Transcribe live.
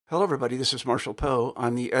Hello, everybody. This is Marshall Poe.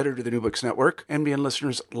 I'm the editor of the New Books Network. NBN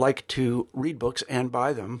listeners like to read books and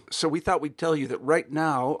buy them. So we thought we'd tell you that right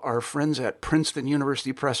now, our friends at Princeton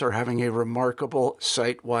University Press are having a remarkable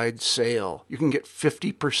site-wide sale. You can get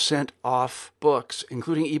 50% off books,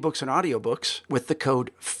 including ebooks and audiobooks, with the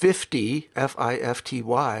code 50,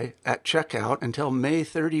 F-I-F-T-Y, at checkout until May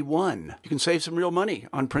 31. You can save some real money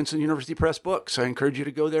on Princeton University Press books. I encourage you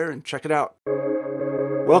to go there and check it out.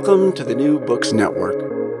 Welcome to the New Books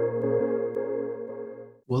Network.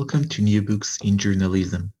 Welcome to New Books in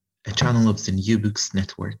Journalism, a channel of the New Books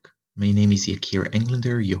Network. My name is Yakir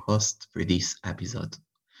Englander, your host for this episode.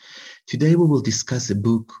 Today we will discuss a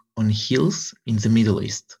book on hills in the Middle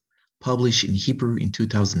East, published in Hebrew in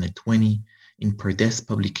 2020 in Pardes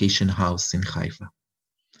Publication House in Haifa.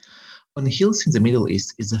 On Hills in the Middle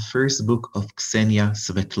East is the first book of Ksenia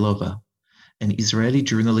Svetlova, an Israeli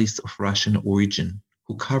journalist of Russian origin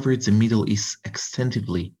who covered the Middle East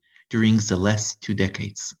extensively during the last 2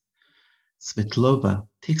 decades. Svetlova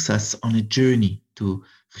takes us on a journey to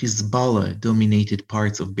Hezbollah-dominated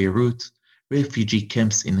parts of Beirut, refugee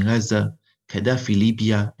camps in Gaza, Gaddafi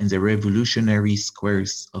Libya, and the revolutionary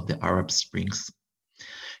squares of the Arab Springs.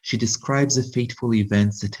 She describes the fateful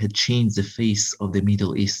events that had changed the face of the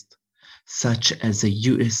Middle East, such as the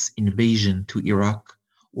US invasion to Iraq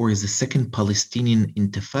or the Second Palestinian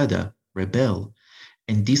Intifada, rebel,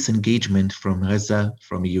 and disengagement from Gaza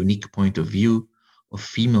from a unique point of view of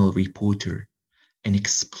female reporter, and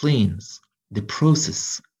explains the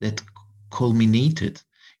process that culminated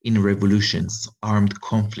in revolutions, armed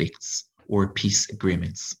conflicts, or peace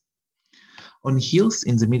agreements. On Hills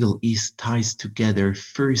in the Middle East ties together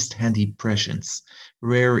first-hand impressions,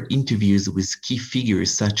 rare interviews with key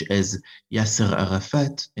figures such as Yasser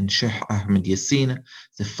Arafat and Sheikh Ahmed Yassin,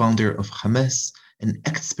 the founder of Hamas, and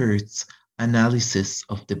experts' analysis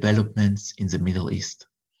of developments in the Middle East.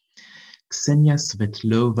 Ksenia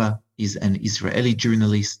Svetlova is an Israeli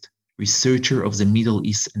journalist, researcher of the Middle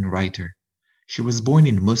East, and writer. She was born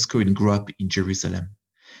in Moscow and grew up in Jerusalem.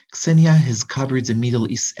 Ksenia has covered the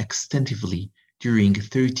Middle East extensively during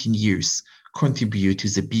 13 years, contributed to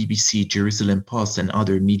the BBC, Jerusalem Post, and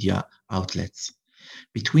other media outlets.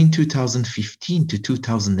 Between 2015 to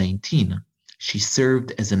 2019, she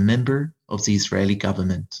served as a member of the Israeli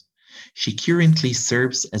government. She currently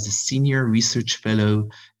serves as a senior research fellow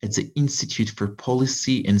at the Institute for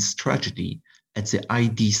Policy and Strategy at the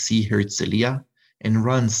IDC Herzliya and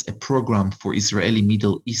runs a program for Israeli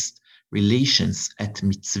Middle East relations at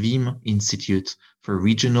Mitzvim Institute for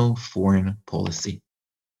Regional Foreign Policy.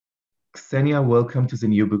 Ksenia, welcome to the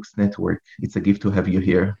New Books Network. It's a gift to have you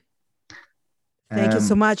here. Thank you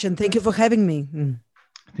so much, and thank you for having me.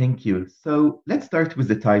 Thank you. So let's start with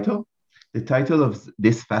the title. The title of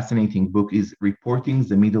this fascinating book is Reporting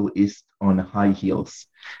the Middle East on High Heels.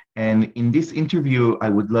 And in this interview, I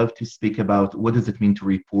would love to speak about what does it mean to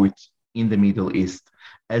report in the Middle East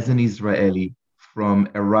as an Israeli from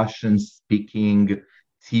a Russian-speaking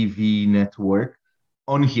TV network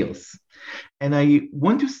on Hills. And I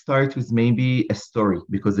want to start with maybe a story,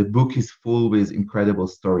 because the book is full with incredible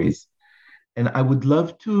stories. And I would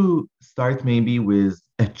love to start maybe with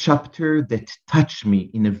a chapter that touched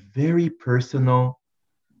me in a very personal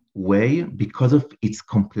way because of its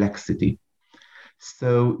complexity.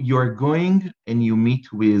 So you're going and you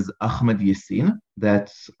meet with Ahmed Yassin,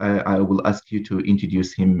 that I will ask you to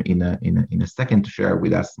introduce him in a second to share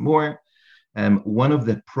with us more. One of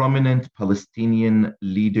the prominent Palestinian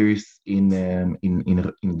leaders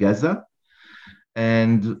in Gaza,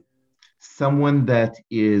 and someone that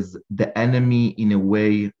is the enemy in a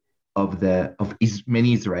way of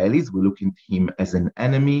many Israelis. We look at him as an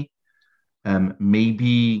enemy,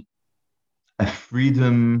 maybe a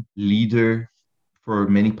freedom leader for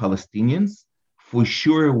many Palestinians, for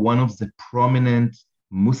sure one of the prominent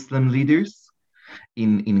Muslim leaders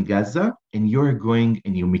in Gaza, and you're going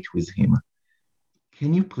and you meet with him.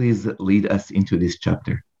 Can you please lead us into this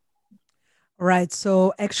chapter? Right.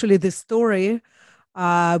 So actually the story,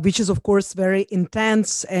 which is, of course, very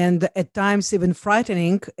intense and at times even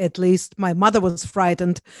frightening. At least my mother was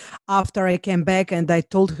frightened after I came back and I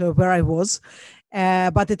told her where I was.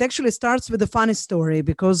 But it actually starts with a funny story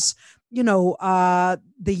because, the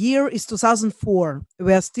year is 2004.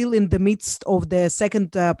 We are still in the midst of the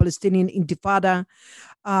second Palestinian Intifada.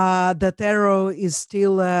 The terror is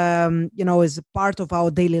still, is a part of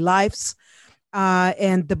our daily lives.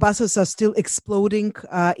 And the buses are still exploding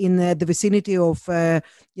in the vicinity of,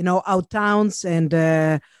 our towns and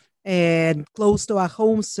close to our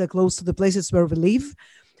homes, close to the places where we live.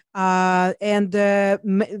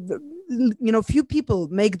 Few people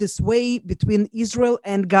make this way between Israel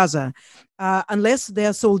and Gaza, unless they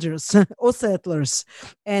are soldiers or settlers.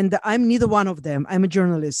 And I'm neither one of them. I'm a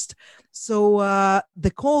journalist. So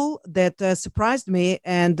the call that surprised me,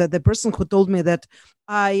 and the person who told me that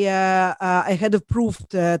I had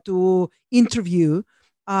approved to interview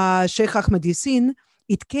Sheikh Ahmed Yassin,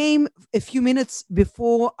 it came a few minutes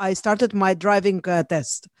before I started my driving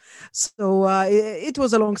test. So it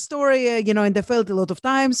was a long story, and I failed a lot of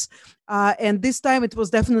times. And this time it was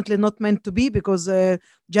definitely not meant to be, because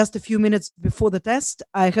just a few minutes before the test,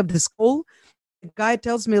 I have this call. The guy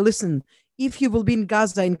tells me, listen, if you will be in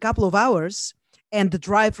Gaza in a couple of hours, and the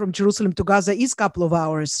drive from Jerusalem to Gaza is a couple of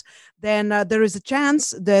hours, then there is a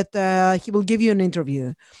chance that he will give you an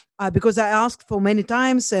interview. Because I asked for many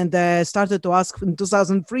times, and started to ask in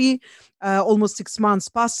 2003, almost 6 months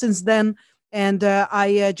passed since then. And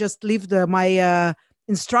I just left my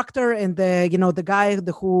instructor and the guy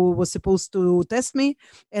who was supposed to test me.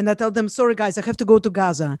 And I told them, sorry, guys, I have to go to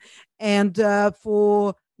Gaza. And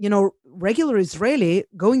for, regular Israeli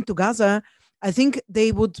going to Gaza, I think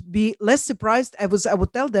they would be less surprised. I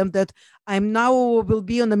would tell them that I'm now will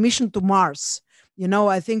be on a mission to Mars.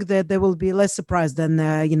 I think that they will be less surprised than,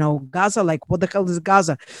 Gaza. Like, what the hell is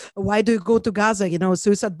Gaza? Why do you go to Gaza?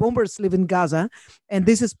 Suicide bombers live in Gaza. And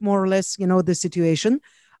this is more or less, the situation.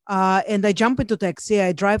 And I jump into taxi.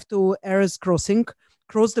 I drive to Erez crossing,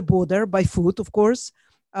 cross the border by foot, of course.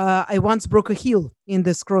 I once broke a heel in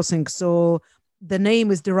this crossing. So the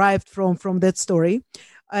name is derived from that story.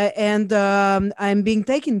 And I'm being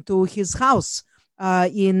taken to his house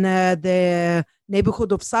in the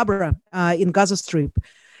neighborhood of Sabra in Gaza Strip.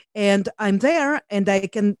 And I'm there, and I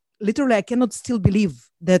cannot still believe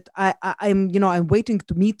that I'm waiting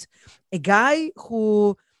to meet a guy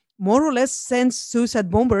who more or less sends suicide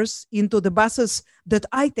bombers into the buses that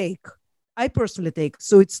I personally take.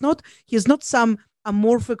 So he's not some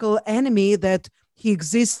amorphical enemy that he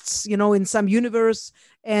exists, in some universe,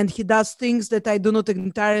 and he does things that I do not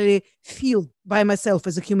entirely feel by myself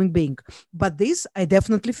as a human being. But this I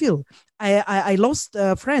definitely feel. I lost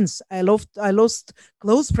friends. I lost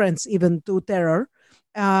close friends even to terror.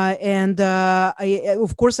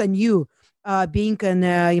 Of course, I knew, being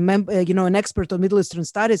an expert on Middle Eastern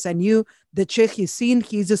studies, I knew that Sheikh Yassin,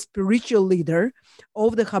 he's a spiritual leader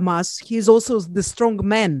of the Hamas. He's also the strong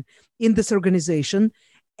man in this organization.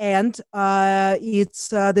 And it's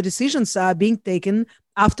the decisions are being taken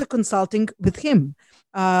after consulting with him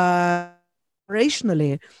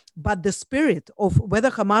operationally. But the spirit of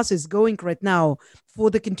whether Hamas is going right now for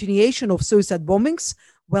the continuation of suicide bombings,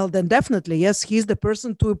 well, then definitely, yes, he's the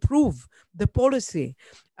person to approve the policy.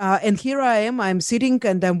 And here I am, I'm sitting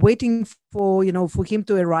and I'm waiting for him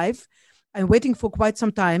to arrive. I'm waiting for quite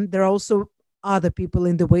some time. There are also other people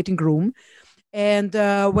in the waiting room. And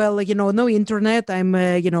no internet. I'm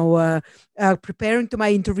preparing to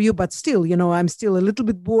my interview, but still, I'm still a little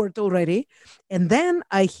bit bored already. And then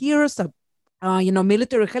I hear some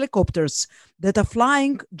military helicopters that are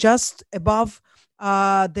flying just above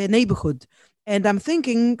the neighborhood. And I'm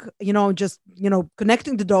thinking,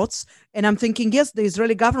 connecting the dots, and I'm thinking, yes, the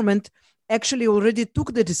Israeli government actually already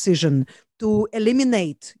took the decision to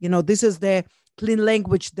eliminate, this is the clean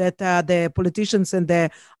language that the politicians and the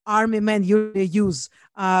army men usually use,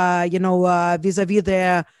 vis-a-vis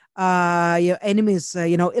their enemies,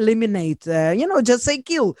 eliminate, just say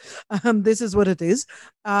kill. This is what it is.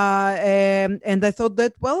 And I thought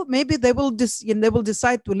that, well, maybe they will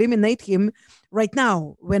decide to eliminate him right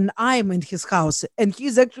now when I'm in his house, and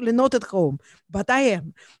he's actually not at home, but I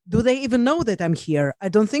am. Do they even know that I'm here? I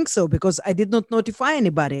don't think so, because I did not notify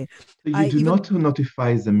anybody. So you do not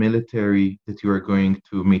notify the military that you are going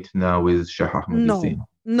to meet now with Sheikh Ahmed Yassin?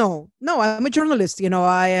 No, I'm a journalist.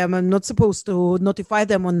 I am not supposed to notify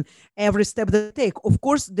them on every step they take. Of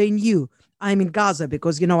course, they knew I'm in Gaza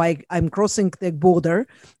because, I'm crossing the border,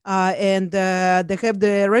 and they have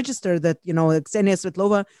the register that, Ksenia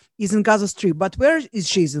Svetlova is in Gaza Strip. But where is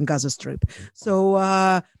she in Gaza Strip? So,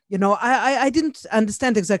 I didn't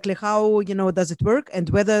understand exactly how, does it work,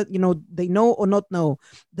 and whether, they know or not know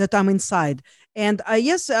that I'm inside. And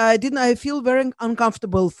I feel very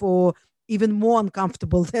uncomfortable, for even more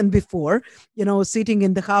uncomfortable than before, sitting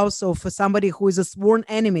in the house of somebody who is a sworn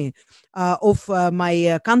enemy of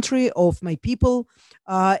my country, of my people,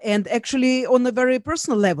 and actually on a very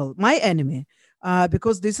personal level, my enemy,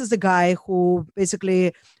 because this is the guy who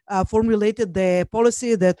basically formulated the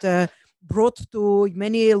policy that brought to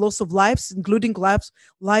many loss of lives, including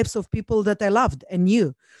lives of people that I loved and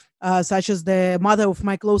knew, such as the mother of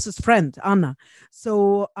my closest friend, Anna.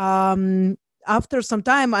 So, after some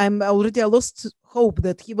time, I lost hope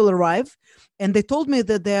that he will arrive. And they told me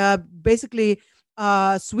that they are basically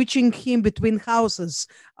switching him between houses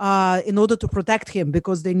in order to protect him,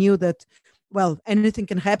 because they knew that, well, anything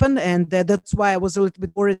can happen. And that's why I was a little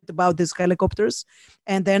bit worried about these helicopters.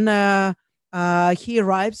 And then he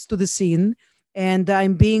arrives to the scene, and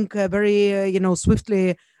I'm being very,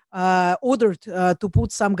 swiftly ordered to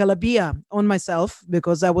put some galabia on myself,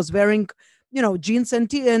 because I was wearing, jeans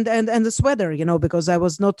and and the sweater, because I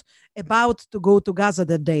was not about to go to Gaza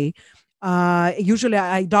that day. Usually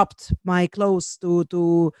I adopt my clothes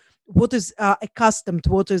to what is accustomed,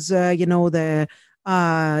 what is, the,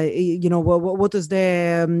 what is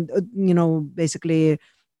the, basically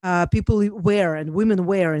people wear and women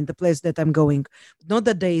wear in the place that I'm going. Not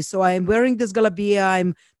that day. So I'm wearing this galabia.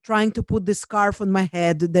 I'm trying to put this scarf on my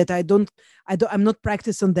head that I'm not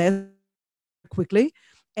practicing that quickly.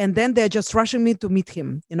 And then they're just rushing me to meet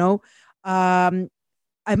him,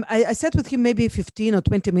 I sat with him maybe 15 or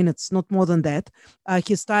 20 minutes, not more than that.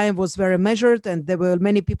 His time was very measured, and there were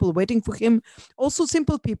many people waiting for him. Also,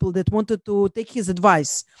 simple people that wanted to take his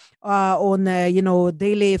advice on,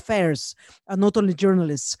 daily affairs, not only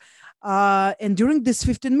journalists. And during these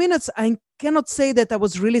 15 minutes, I cannot say that I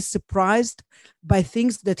was really surprised by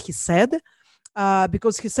things that he said.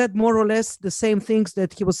 Because he said more or less the same things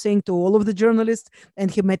that he was saying to all of the journalists, and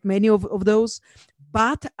he met many of those.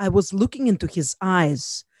 But I was looking into his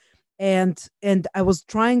eyes, and I was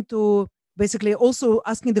trying to basically also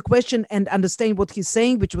asking the question and understand what he's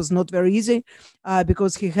saying, which was not very easy,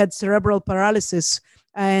 because he had cerebral paralysis,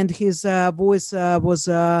 and his voice was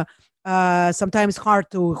sometimes hard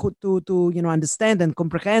to understand and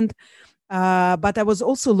comprehend. But I was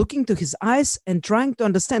also looking to his eyes and trying to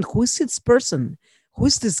understand, who is this person? Who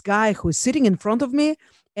is this guy who is sitting in front of me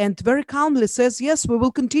and very calmly says, yes, we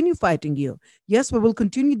will continue fighting you. Yes, we will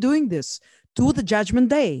continue doing this to the judgment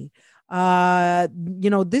day.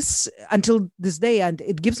 This until this day, and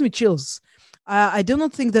it gives me chills. I do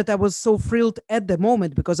not think that I was so thrilled at the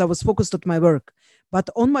moment, because I was focused on my work. But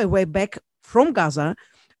on my way back from Gaza,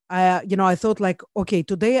 I thought like, okay,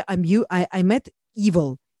 today I met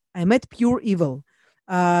evil. I met pure evil,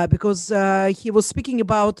 because he was speaking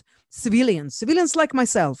about civilians like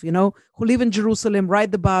myself, who live in Jerusalem,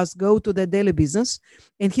 ride the bus, go to their daily business.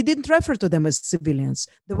 And he didn't refer to them as civilians.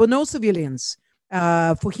 There were no civilians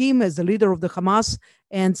for him as the leader of the Hamas.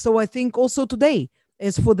 And so I think also today,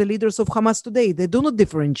 as for the leaders of Hamas today, they do not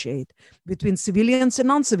differentiate between civilians and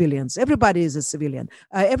non-civilians. Everybody is a civilian.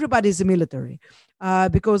 Everybody is a military.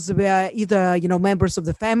 Because we are either, members of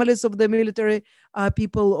the families of the military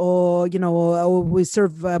people, or, or we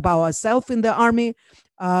serve by ourselves in the army.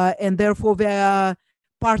 And therefore we are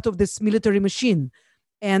part of this military machine.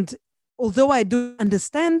 And although I do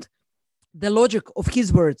understand the logic of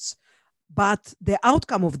his words, but the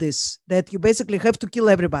outcome of this, that you basically have to kill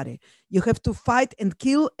everybody. You have to fight and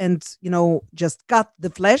kill and, just cut the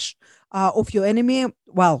flesh of your enemy.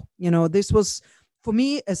 Well, this was, for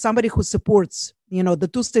me, as somebody who supports, the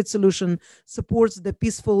two-state solution, supports the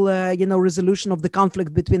peaceful, resolution of the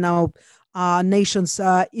conflict between our nations.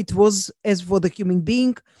 It was, as for the human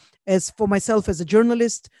being, as for myself as a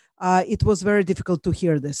journalist, it was very difficult to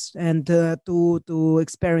hear this and to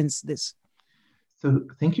experience this. So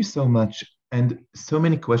thank you so much. And so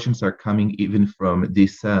many questions are coming even from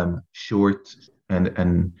this short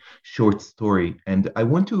and short story. And I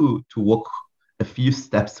want to walk a few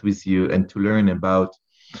steps with you and to learn about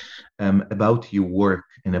your work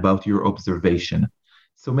and about your observation.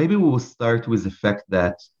 So maybe we will start with the fact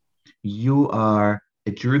that you are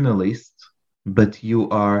a journalist, but you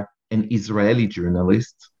are an Israeli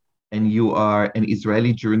journalist, and you are an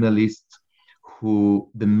Israeli journalist who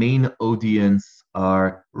the main audience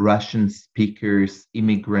are Russian speakers,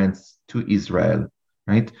 immigrants to Israel,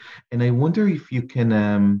 right? And I wonder if you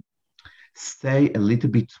can say a little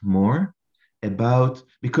bit more about,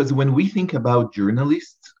 because when we think about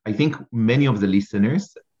journalists, I think many of the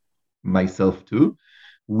listeners, myself too,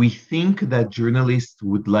 we think that journalists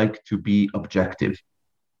would like to be objective,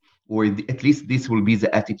 or at least this will be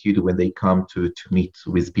the attitude when they come to meet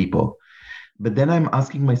with people. But then I'm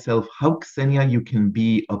asking myself, how, Ksenia, you can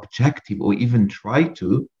be objective or even try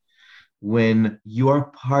to, when you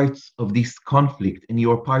are part of this conflict and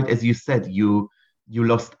you're part, as you said, you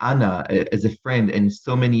lost Anna as a friend, and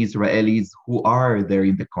so many Israelis who are there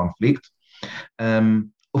in the conflict.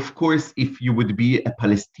 Of course, if you would be a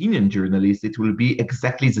Palestinian journalist, it will be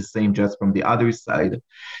exactly the same, just from the other side.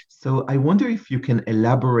 So I wonder if you can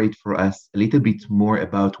elaborate for us a little bit more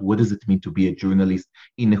about what does it mean to be a journalist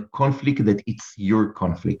in a conflict that it's your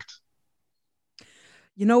conflict.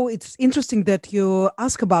 It's interesting that you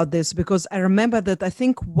ask about this because I remember that I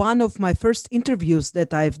think one of my first interviews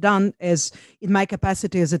that I've done as in my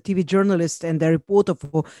capacity as a TV journalist and a reporter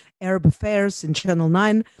for Arab affairs in Channel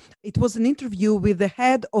 9, it was an interview with the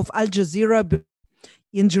head of Al Jazeera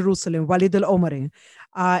in Jerusalem, Walid al-Omari.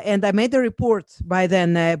 And I made a report by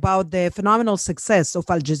then about the phenomenal success of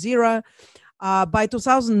Al Jazeera. By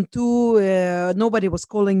 2002, nobody was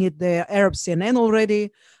calling it the Arab CNN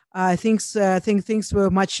already. I think things were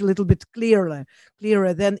a little bit clearer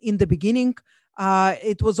than in the beginning.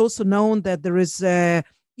 It was also known that there is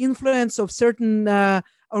influence of certain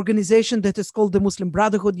organization that is called the Muslim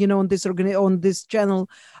Brotherhood, on this channel,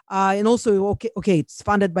 and also it's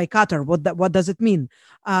funded by Qatar. What does it mean?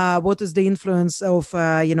 What is the influence of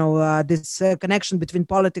this connection between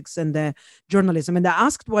politics and journalism? And I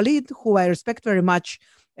asked Walid, who I respect very much,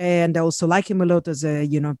 and I also like him a lot as a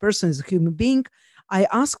person, as a human being. I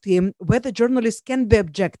asked him whether journalists can be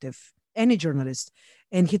objective, any journalist.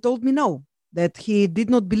 And he told me no, that he did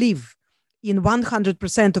not believe in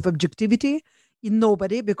 100% of objectivity in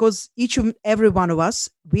nobody, because each and every one of us,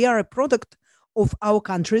 we are a product of our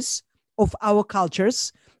countries, of our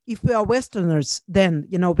cultures. If we are Westerners, then,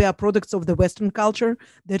 we are products of the Western culture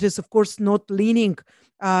that is, of course, not leaning,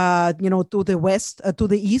 to the West, to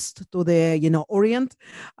the East, to the, Orient.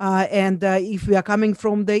 And if we are coming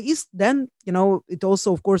from the East, then, it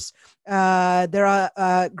also, of course, there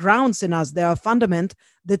are grounds in us, there are fundament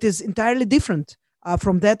that is entirely different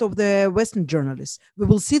from that of the Western journalists. We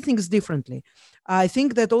will see things differently. I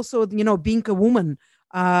think that also, being a woman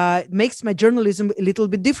makes my journalism a little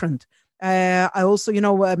bit different. I also,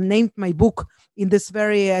 named my book in this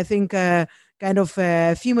very, I think, kind of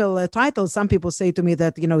female title. Some people say to me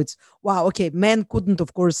that, it's, wow, okay, men couldn't,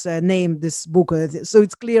 of course, name this book. So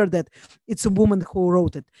it's clear that it's a woman who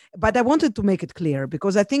wrote it. But I wanted to make it clear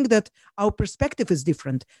because I think that our perspective is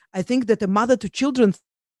different. I think that a mother to children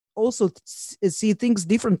also see things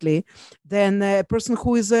differently than a person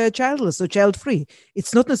who is childless or child-free.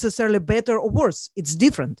 It's not necessarily better or worse. It's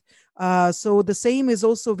different. So the same is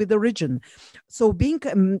also with the region. So being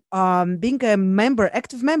a member,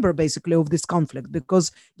 active member, basically, of this conflict,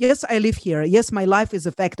 because yes, I live here. Yes, my life is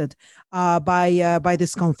affected by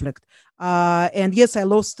this conflict. And yes, I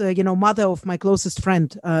lost, mother of my closest friend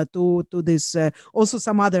to this. Also,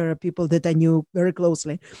 some other people that I knew very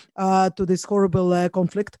closely to this horrible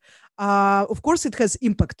conflict. Of course, it has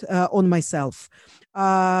impact on myself,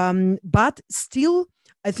 but still,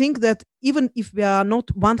 I think that even if we are not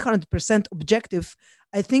 100% objective,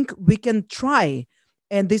 I think we can try,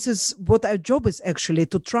 and this is what our job is actually,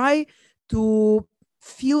 to try to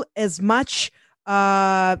feel as much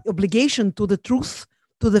obligation to the truth,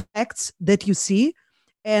 to the facts that you see,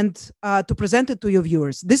 and to present it to your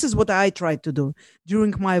viewers. This is what I try to do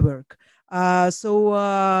during my work.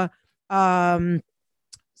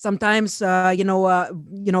 Sometimes,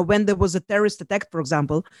 when there was a terrorist attack, for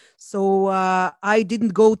example, so I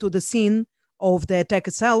didn't go to the scene of the attack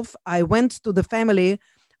itself. I went to the family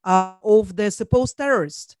of the supposed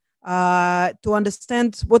terrorist to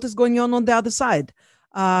understand what is going on the other side.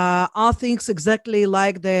 Are things exactly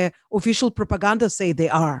like the official propaganda say they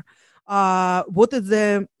are? What is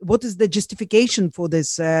the justification for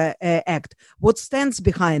this act? What stands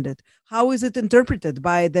behind it? How is it interpreted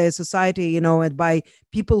by the society, and by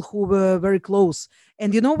people who were very close?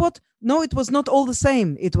 And you know what? No, it was not all the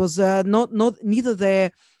same. It was neither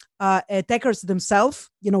the attackers themselves,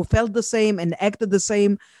 felt the same and acted the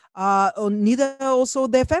same. Or neither also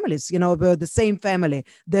their families, the same family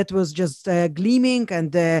that was just gleaming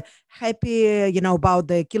and happy, about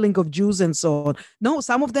the killing of Jews and so on. No,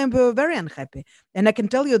 some of them were very unhappy. And I can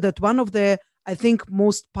tell you that one of the, I think,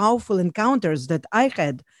 most powerful encounters that I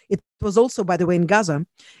had, it was also, by the way, in Gaza,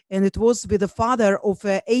 and it was with the father of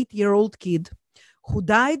an 8-year-old kid who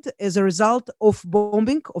died as a result of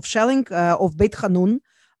bombing, of shelling of Beit Hanun,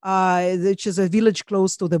 which is a village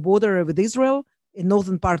close to the border with Israel, in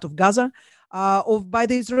northern part of Gaza, by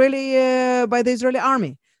the Israeli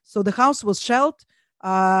army. So the house was shelled.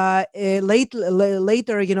 Later,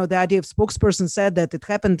 the IDF spokesperson said that it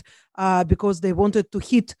happened because they wanted to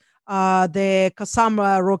hit the Qassam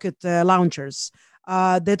rocket launchers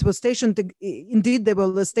that were stationed. Indeed, they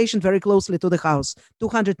were stationed very closely to the house,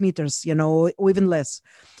 200 meters, or even less.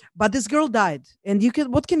 But this girl died, and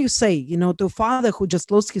what can you say, to a father who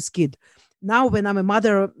just lost his kid? Now, when I'm a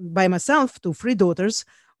mother by myself to 3 daughters,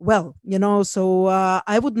 well, so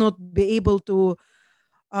I would not be able to,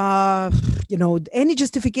 any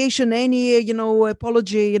justification, any,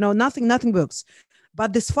 apology, nothing works.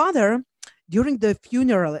 But this father, during the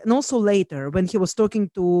funeral and also later, when he was talking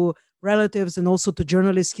to relatives and also to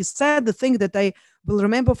journalists. He said the thing that I will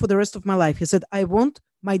remember for the rest of my life. He said, I want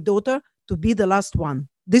my daughter to be the last one.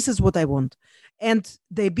 This is what I want. And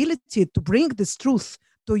the ability to bring this truth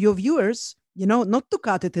to your viewers, not to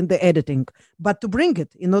cut it in the editing, but to bring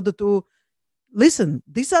it in order to listen.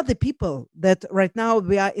 These are the people that right now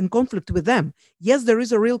we are in conflict with them. Yes, there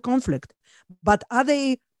is a real conflict, but are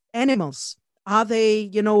they animals? Are they,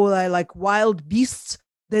 like wild beasts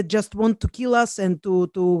that just want to kill us and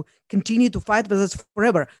to continue to fight with us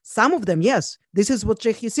forever? Some of them, yes, this is what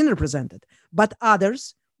Sheikh Yassin represented. But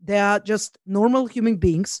others, they are just normal human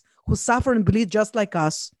beings who suffer and bleed just like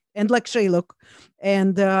us and like Shylock.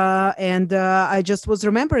 And I just was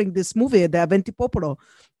remembering this movie, the Aventi Popolo,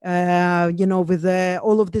 with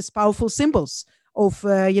all of these powerful symbols of,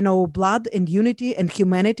 blood and unity and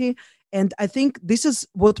humanity. And I think this is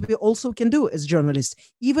what we also can do as journalists,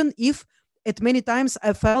 even if at many times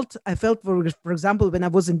I felt, for example, when I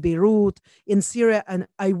was in Beirut, in Syria, and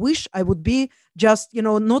I wish I would be just,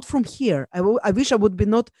 not from here. I wish I would be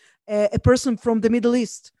not a person from the Middle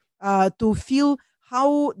East, to feel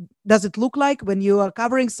how does it look like when you are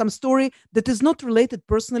covering some story that is not related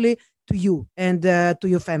personally to you and to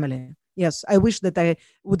your family. Yes, I wish that I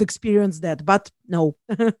would experience that, but no,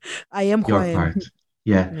 I am who Your I am. part.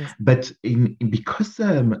 Yeah. Yes. But because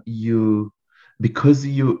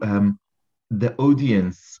you the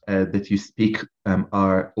audience that you speak and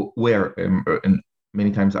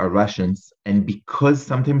many times are Russians, and because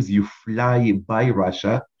sometimes you fly by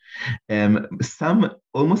Russia, some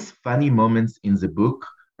almost funny moments in the book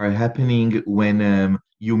are happening when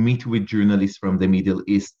you meet with journalists from the Middle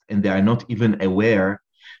East and they are not even aware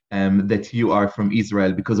that you are from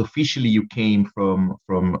Israel because officially you came from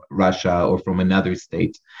Russia or from another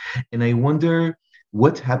state. And I wonder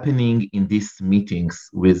what's happening in these meetings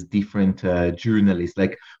with different journalists.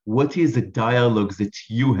 Like, what is the dialogues that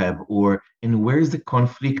you have, and where is the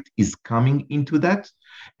conflict is coming into that?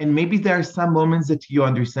 And maybe there are some moments that you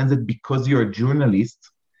understand that because you're a journalist,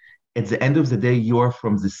 at the end of the day, you are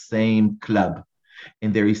from the same club,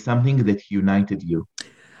 and there is something that united you.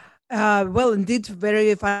 Well, indeed,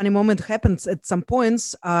 very funny moment happens at some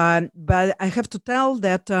points, but I have to tell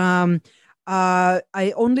that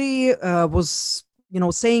I only was,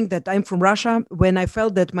 saying that I'm from Russia when I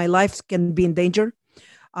felt that my life can be in danger,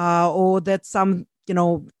 or that some,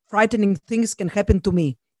 frightening things can happen to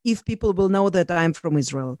me if people will know that I'm from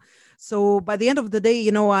Israel. So by the end of the day,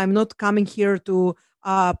 I'm not coming here to,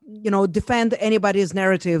 defend anybody's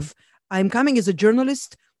narrative. I'm coming as a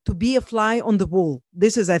journalist to be a fly on the wall.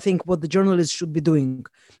 This is, I think, what the journalists should be doing,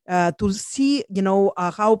 to see,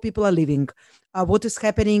 how people are living, what is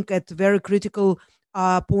happening at very critical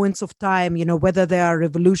points of time, whether there are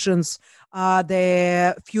revolutions,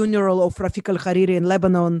 the funeral of Rafik al-Hariri in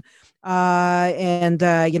Lebanon, and,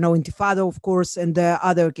 Intifada, of course, and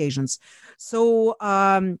other occasions. So,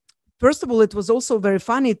 first of all, it was also very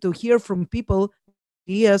funny to hear from people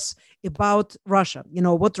ideas about Russia,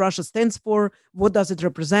 what Russia stands for, what does it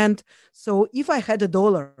represent. So if I had $1,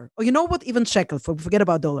 or what, even shekel, forget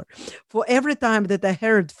about dollar, for every time that I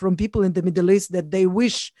heard from people in the Middle East that they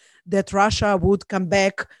wish that Russia would come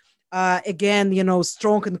back again,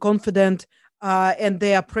 strong and confident, and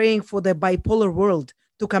they are praying for the bipolar world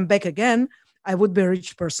to come back again, I would be a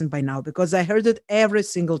rich person by now, because I heard it every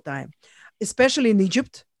single time, especially in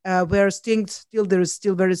Egypt, where still there is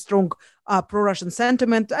still very strong pro-Russian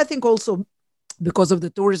sentiment. I think also because of the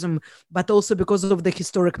tourism, but also because of the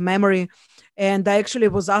historic memory. And I actually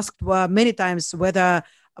was asked many times whether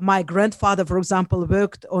my grandfather, for example,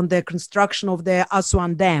 worked on the construction of the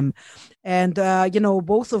Aswan Dam. And,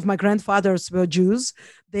 both of my grandfathers were Jews.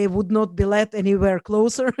 They would not be let anywhere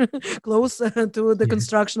close to the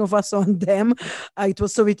construction of Aswan Dam. It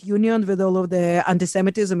was Soviet Union with all of the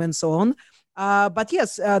anti-Semitism and so on. But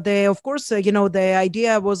yes, of course, the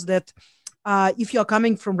idea was that if you are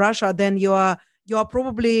coming from Russia, then you are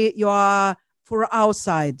for our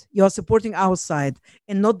side. You are supporting our side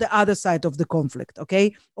and not the other side of the conflict.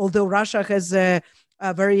 Okay, although Russia has a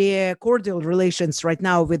very cordial relations right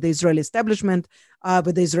now with the Israeli establishment,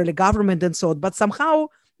 with the Israeli government, and so on. But somehow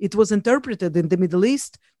it was interpreted in the Middle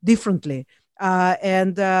East differently.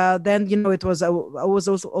 And then, it was, I was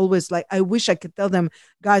also always like, I wish I could tell them,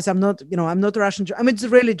 guys, I'm not a Russian, I'm an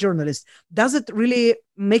Israeli journalist. Does it really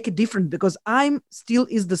make a difference? Because I'm still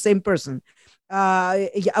is the same person. I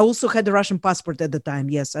also had a Russian passport at the time,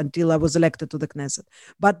 yes, until I was elected to the Knesset.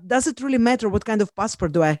 But does it really matter what kind of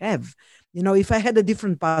passport do I have? If I had a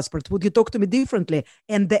different passport, would you talk to me differently?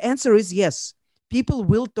 And the answer is yes. People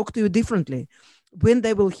will talk to you differently when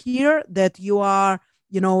they will hear that you are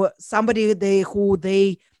somebody who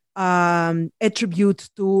they attribute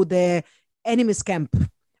to the enemy's camp,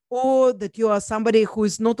 or that you are somebody who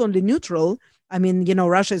is not only neutral. I mean,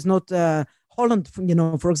 Russia is not Holland,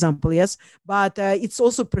 for example, yes, but it's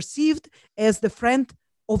also perceived as the friend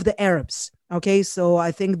of the Arabs. Okay, so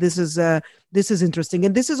I think this is interesting,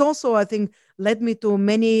 and this is also, I think, led me to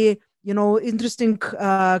many interesting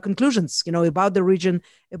conclusions, about the region,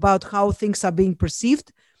 about how things are being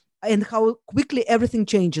perceived, and how quickly everything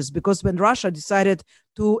changes. Because when Russia decided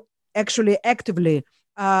to actually actively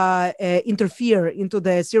interfere into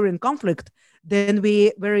the Syrian conflict, then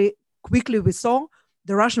we very quickly we saw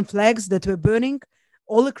the Russian flags that were burning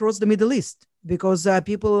all across the Middle East, because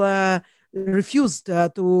people refused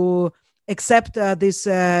to accept this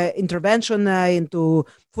intervention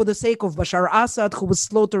for the sake of Bashar Assad, who was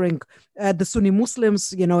slaughtering the Sunni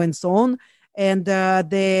Muslims, and so on. And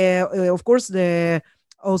of course,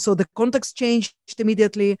 also the context changed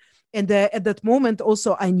immediately. And at that moment,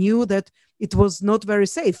 also, I knew that it was not very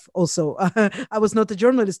safe. Also, I was not a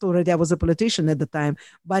journalist already; I was a politician at the time.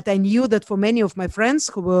 But I knew that for many of my friends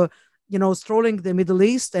who were, strolling the Middle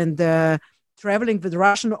East and traveling with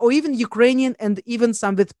Russian or even Ukrainian and even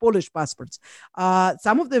some with Polish passports,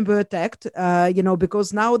 some of them were attacked,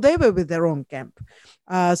 because now they were with their own camp.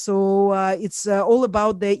 So it's all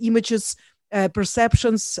about the images,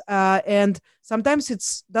 perceptions, and sometimes it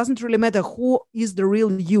doesn't really matter who is the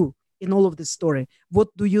real you in all of this story. What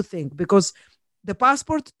do you think? Because the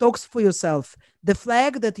passport talks for yourself. The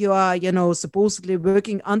flag that you are, supposedly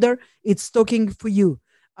working under, it's talking for you.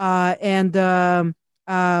 And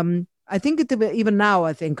I think even now,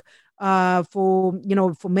 I think for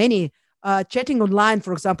many, chatting online,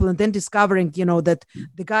 for example, and then discovering, that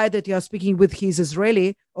the guy that you are speaking with, he's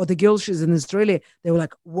Israeli, or the girl, she's an Israeli, they were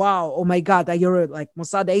like, wow, oh my God, are you like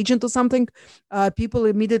Mossad agent or something? People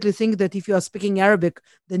immediately think that if you are speaking Arabic,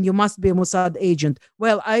 then you must be a Mossad agent.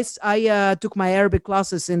 Well, I took my Arabic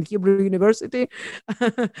classes in Hebrew University.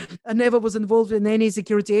 I never was involved in any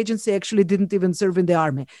security agency, actually didn't even serve in the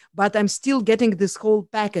army. But I'm still getting this whole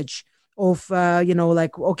package of,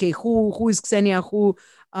 like, okay, who is Ksenia,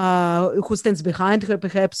 who stands behind her,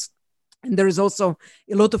 perhaps. And there is also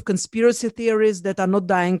a lot of conspiracy theories that are not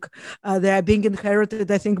dying. They are being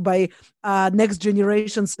inherited, I think, by next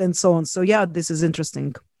generations and so on. So, yeah, this is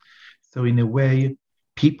interesting. So in a way,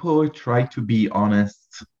 people try to be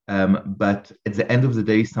honest, but at the end of the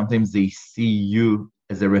day, sometimes they see you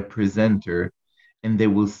as a representative and they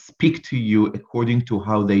will speak to you according to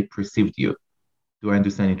how they perceived you. Do I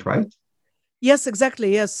understand it right? Yes,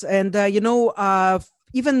 exactly. Yes. And,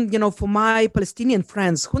 even, for my Palestinian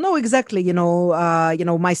friends who know exactly,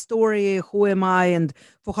 my story, who am I, and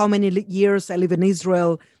for how many years I live in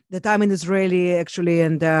Israel, that I'm an Israeli actually,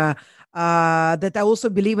 and that I also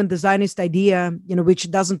believe in the Zionist idea,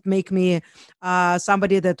 which doesn't make me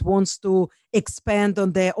somebody that wants to expand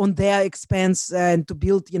on their expense and to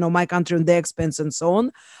build, my country on their expense and so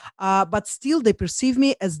on. But still, they perceive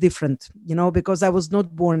me as different, because I was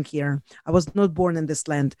not born here. I was not born in this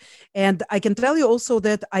land. And I can tell you also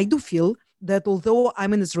that I do feel that although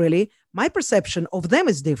I'm an Israeli, my perception of them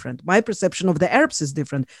is different. My perception of the Arabs is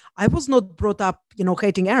different. I was not brought up,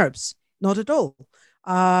 hating Arabs, not at all.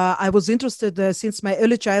 I was interested since my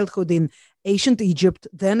early childhood in ancient Egypt,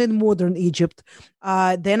 then in modern Egypt.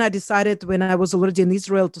 Then I decided when I was already in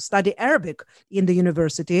Israel to study Arabic in the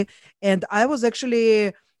university. And I was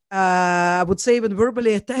actually, I would say, even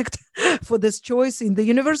verbally attacked for this choice in the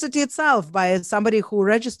university itself by somebody who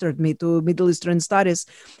registered me to Middle Eastern Studies.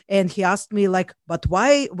 And he asked me, like, but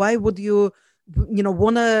why would you,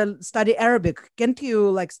 want to study Arabic? Can't you,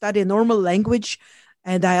 like, study a normal language?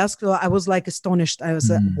 And I asked her, I was like astonished. I was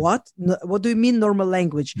like, what? What do you mean normal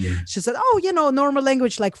language? Yeah. She said, oh, normal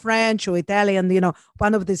language like French or Italian,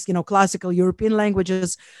 one of these, classical European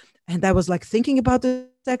languages. And I was like thinking about it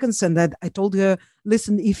seconds. And I told her,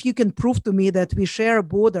 listen, if you can prove to me that we share a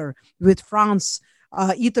border with France,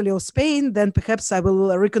 Italy or Spain, then perhaps I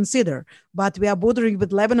will reconsider. But we are bordering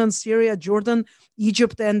with Lebanon, Syria, Jordan,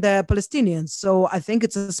 Egypt, and Palestinians. So I think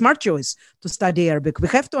it's a smart choice to study Arabic. We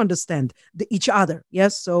have to understand each other.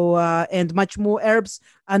 Yes. So, and much more Arabs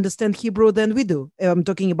understand Hebrew than we do. I'm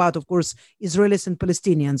talking about, of course, Israelis and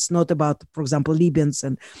Palestinians, not about, for example, Libyans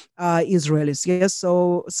and Israelis. Yes.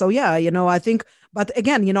 So yeah, I think, but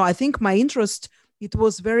again, I think my interest, it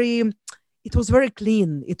was very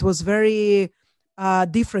clean. It was very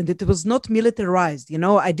different. It was not militarized.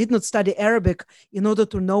 I did not study Arabic in order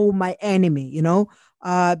to know my enemy,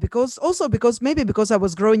 because I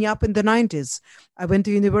was growing up in the 90s. I went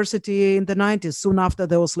to university in the 90s, soon after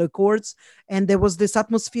the Oslo Accords, and there was this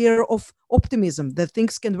atmosphere of optimism that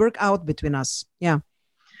things can work out between us. Yeah.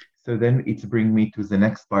 So then it's bring me to the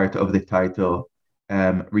next part of the title,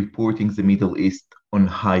 reporting the Middle East on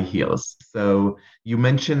high heels. So you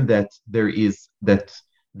mentioned that there is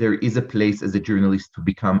a place as a journalist to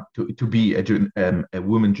be a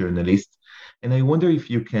woman journalist, and I wonder if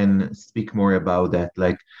you can speak more about that.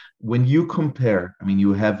 Like when you compare, I mean,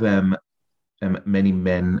 you have many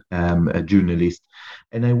men journalists,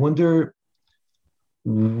 and I wonder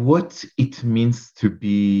what it means to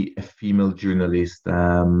be a female journalist,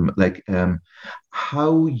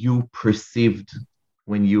 how you perceived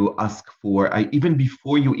when you ask for, even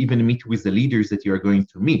before you even meet with the leaders that you are going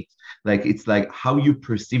to meet, like it's like how you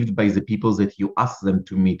perceived by the people that you ask them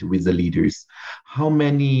to meet with the leaders. How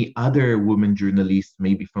many other women journalists,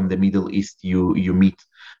 maybe from the Middle East, you meet?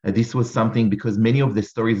 This was something because many of the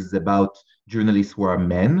stories is about journalists who are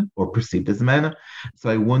men or perceived as men. So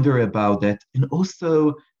I wonder about that. And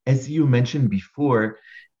also, as you mentioned before,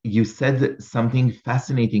 you said something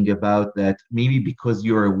fascinating about that. Maybe because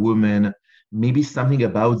you're a woman, maybe something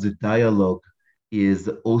about the dialogue is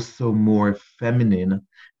also more feminine.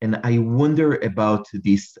 And I wonder about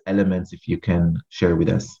these elements, if you can share with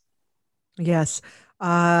us. Yes.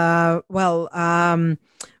 First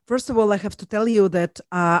of all, I have to tell you that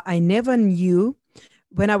I never knew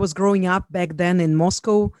when I was growing up back then in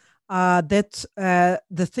Moscow that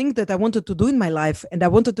the thing that I wanted to do in my life, and I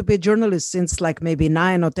wanted to be a journalist since like maybe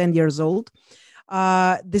 9 or 10 years old.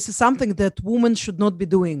 This is something that women should not be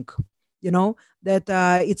doing. That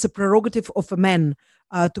it's a prerogative of a man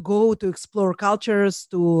to go to explore cultures,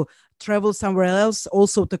 to travel somewhere else,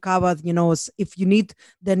 also to cover, if you need,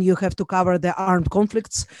 then you have to cover the armed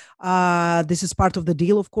conflicts. This is part of the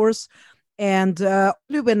deal, of course. And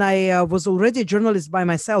only when I was already a journalist by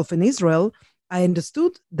myself in Israel, I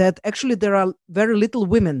understood that actually there are very little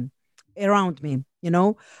women around me,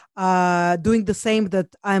 doing the same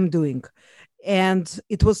that I'm doing. And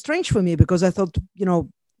it was strange for me because I thought,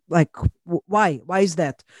 like, why is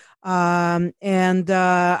that?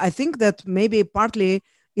 I think that maybe partly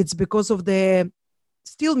it's because of the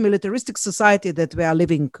still militaristic society that we are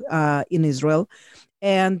living in Israel.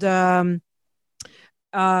 And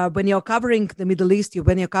when you're covering the Middle East,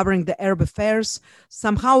 when you're covering the Arab affairs,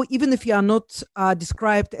 somehow, even if you are not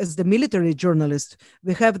described as the military journalist,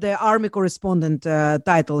 we have the army correspondent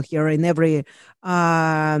title here in every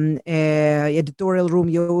editorial room.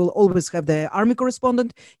 You will always have the army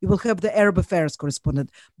correspondent. You will have the Arab affairs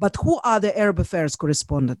correspondent. But who are the Arab affairs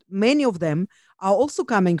correspondent? Many of them are also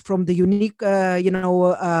coming from the unique,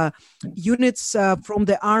 units from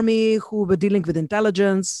the army who were dealing with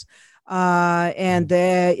intelligence, and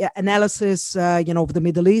analysis, of the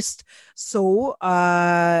Middle East. So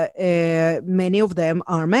many of them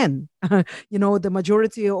are men. The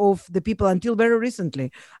majority of the people until very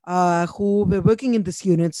recently who were working in these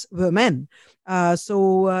units were men.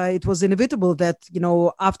 So it was inevitable that,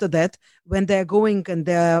 after that, when they're going and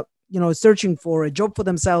they're, searching for a job for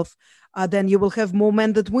themselves, then you will have more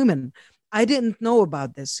men than women. I didn't know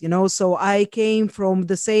about this, so I came from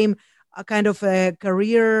the same kind of a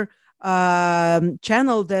career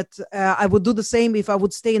channel that I would do the same if I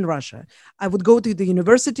would stay in Russia. I would go to the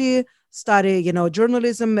university, study,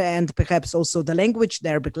 journalism, and perhaps also the language, the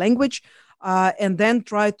Arabic language, and then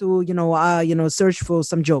try to, search for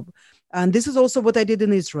some job. And this is also what I did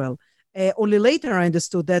in Israel. Only later I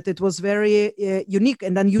understood that it was very unique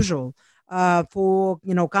and unusual for,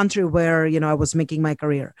 country where, I was making my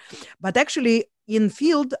career. But actually in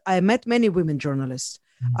field, I met many women journalists.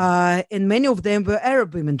 And many of them were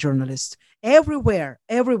Arab women journalists everywhere,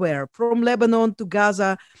 from Lebanon to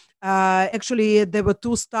Gaza. Actually, there were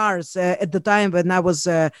two stars at the time when I was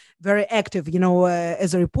very active,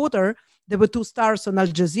 as a reporter. There were two stars on Al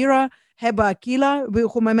Jazeera, Heba Akila,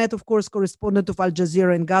 whom I met, of course, correspondent of Al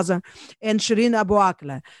Jazeera in Gaza, and Shireen Abu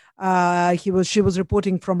Akleh. She was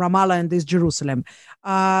reporting from Ramallah and East Jerusalem.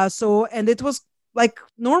 And it was like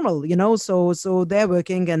normal, so they're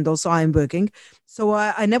working and also I'm working. So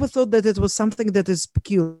I never thought that it was something that is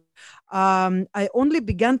peculiar. I only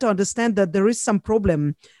began to understand that there is some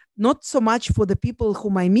problem, not so much for the people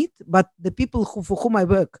whom I meet, but the people for whom I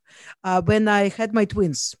work. When I had my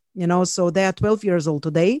twins, so they are 12 years old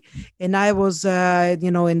today. And I was,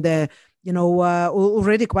 in the,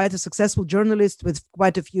 already quite a successful journalist with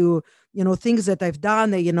quite a few, things that I've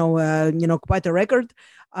done, quite a record.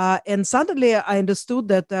 And suddenly I understood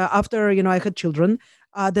that after, I had children,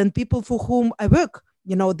 then people for whom I work,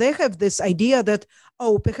 they have this idea that,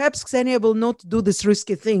 perhaps Ksenia will not do these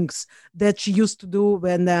risky things that she used to do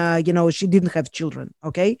when, she didn't have children.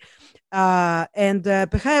 Okay. And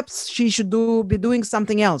perhaps she should be doing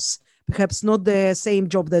something else. perhaps not the same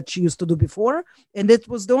job that she used to do before. And it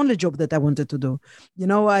was the only job that I wanted to do.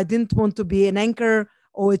 I didn't want to be an anchor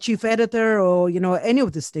or a chief editor or, any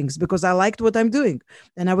of these things, because I liked what I'm doing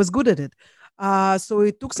and I was good at it. So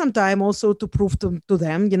it took some time also to prove to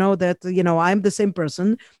them, that, I'm the same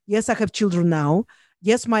person. Yes, I have children now.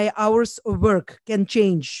 Yes, my hours of work can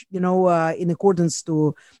change, in accordance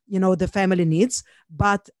to, the family needs,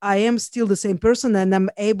 but I am still the same person and I'm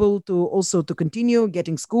able to also to continue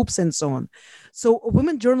getting scoops and so on. So a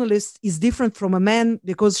woman journalist is different from a man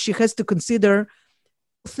because she has to consider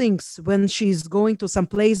things when she's going to some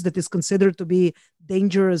place that is considered to be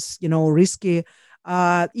dangerous, risky.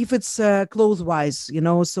 If it's clothes-wise,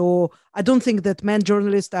 so I don't think that men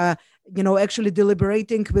journalists are, actually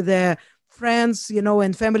deliberating with their friends,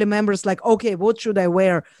 and family members, like, okay, what should I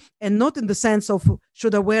wear? And not in the sense of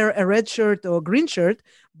should I wear a red shirt or a green shirt,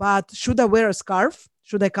 but should I wear a scarf?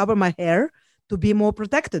 Should I cover my hair to be more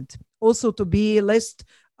protected? Also to be less,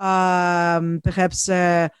 perhaps,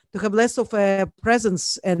 to have less of a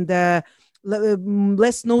presence and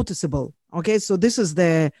less noticeable. Okay, so this is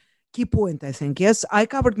the key point, I think. Yes, I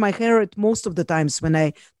covered my hair at most of the times when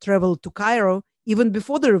I traveled to Cairo, even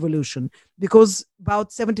before the revolution, because about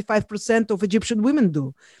 75% of Egyptian women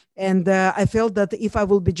do. And I felt that if I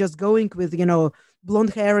will be just going with, blonde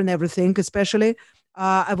hair and everything, especially,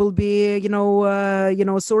 I will be,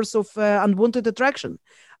 a source of unwanted attraction.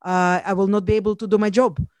 I will not be able to do my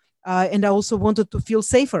job. And I also wanted to feel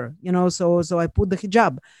safer, so I put the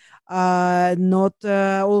hijab.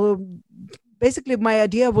 Basically, my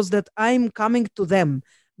idea was that I'm coming to them,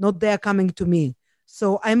 not they're coming to me.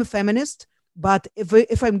 So I'm a feminist, but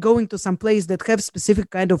if I'm going to some place that have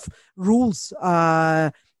specific kind of rules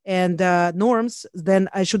and norms, then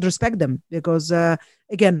I should respect them because,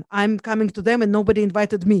 again, I'm coming to them and nobody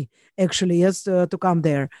invited me, actually, yes, to come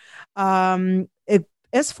there.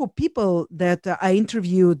 As for people that I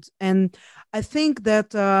interviewed, and I think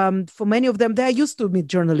that for many of them, they're used to meet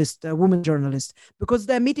journalists, women journalists, because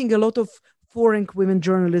they're meeting a lot of foreign women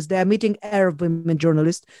journalists, they're meeting Arab women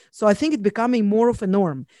journalists. So I think it's becoming more of a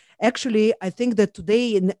norm. Actually, I think that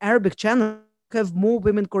today in Arabic channel have more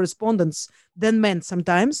women correspondents than men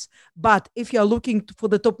sometimes. But if you're looking for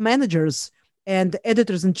the top managers and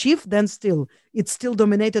editors in chief, then still it's still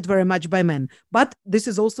dominated very much by men. But this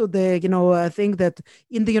is also the thing that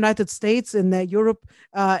in the United States, in Europe,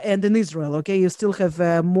 and in Israel, okay, you still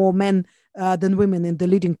have more men than women in the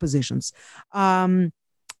leading positions.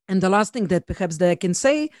 And the last thing that perhaps that I can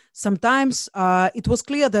say, sometimes it was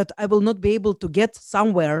clear that I will not be able to get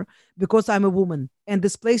somewhere because I'm a woman and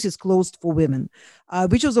this place is closed for women,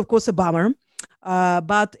 which was, of course, a bummer.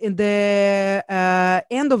 But in the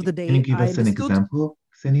end of the day, can you give us an example,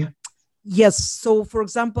 Ksenia? Yes. So, for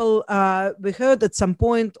example, we heard at some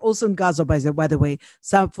point, also in Gaza, by the way,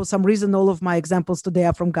 for some reason, all of my examples today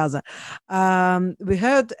are from Gaza. We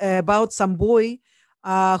heard about some boy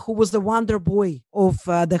who was the wonder boy of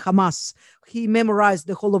the Hamas. He memorized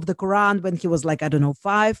the whole of the Quran when he was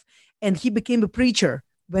 5, and he became a preacher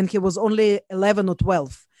when he was only 11 or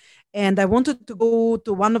 12. And I wanted to go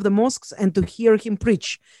to one of the mosques and to hear him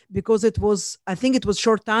preach because I think it was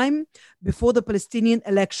short time before the Palestinian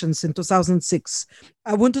elections in 2006.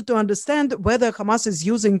 I wanted to understand whether Hamas is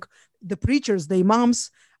using the preachers, the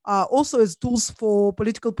imams, also as tools for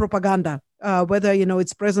political propaganda, whether,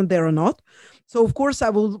 it's present there or not. So, of course, I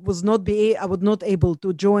would not able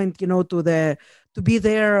to join, to be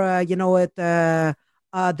there,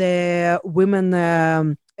 at the women,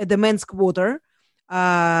 at the men's quarter.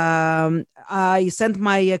 I sent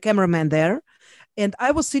my cameraman there, and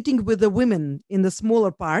I was sitting with the women in the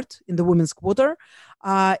smaller part in the women's quarter.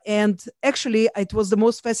 And actually, it was the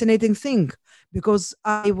most fascinating thing because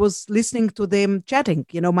I was listening to them chatting.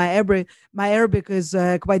 My Arabic is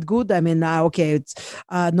quite good. I mean, okay, it's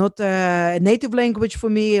not a native language for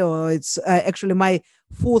me, or it's actually my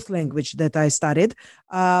fourth language that I studied.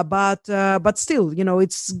 But still,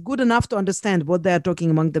 it's good enough to understand what they are talking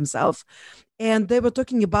among themselves. And they were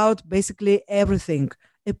talking about basically everything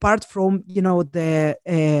apart from,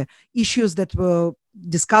 the issues that were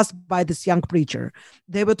discussed by this young preacher.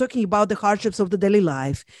 They were talking about the hardships of the daily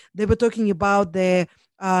life. They were talking about the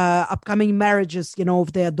upcoming marriages,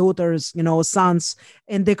 of their daughters, sons,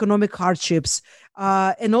 and the economic hardships.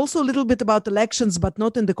 And also a little bit about elections, but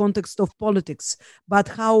not in the context of politics, but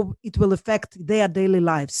how it will affect their daily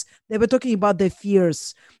lives. They were talking about their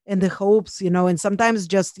fears and the hopes, and sometimes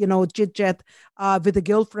just, chit chat with the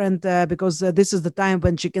girlfriend because this is the time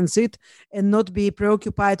when she can sit and not be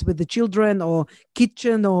preoccupied with the children or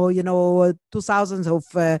kitchen or, 2000s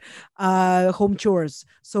of home chores.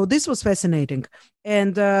 So this was fascinating.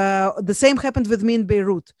 And the same happened with me in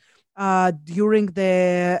Beirut. during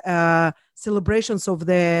the celebrations of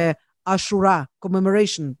the Ashura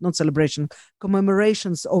commemorations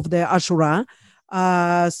of the Ashura.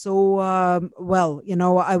 I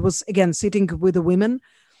was again sitting with the women,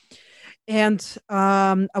 and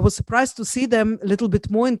I was surprised to see them a little bit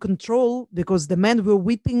more in control, because the men were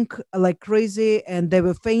weeping like crazy and they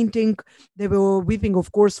were fainting. They were weeping,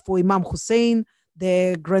 of course, for Imam Hussein,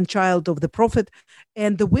 the grandchild of the Prophet.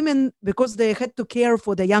 And the women, because they had to care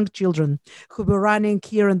for the young children who were running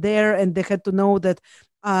here and there, and they had to know that,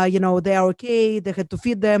 they are okay. They had to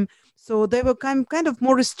feed them. So they were kind of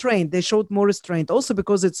more restrained. They showed more restraint. Also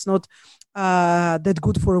because it's not that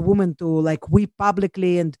good for a woman to like weep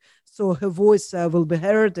publicly, and so her voice will be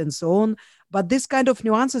heard and so on. But this kind of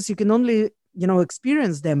nuances, you can only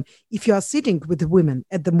experience them if you are sitting with the women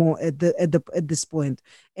at this point.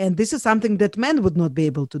 And this is something that men would not be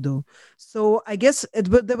able to do. So I guess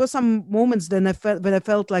there were some moments when I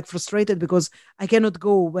felt like frustrated because I cannot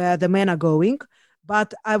go where the men are going.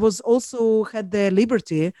 But I was also had the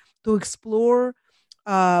liberty to explore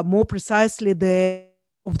more precisely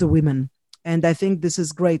of the women. And I think this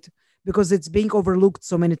is great because it's being overlooked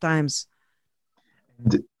so many times.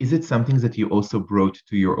 And is it something that you also brought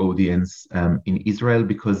to your audience in Israel?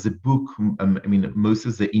 Because the book, most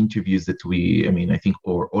of the interviews that I think,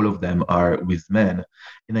 or all of them are with men.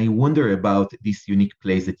 And I wonder about this unique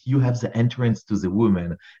place that you have the entrance to the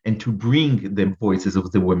women and to bring the voices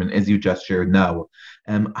of the women, as you just shared now.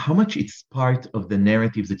 How much it's part of the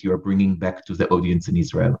narrative that you are bringing back to the audience in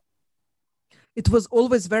Israel? It was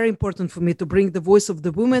always very important for me to bring the voice of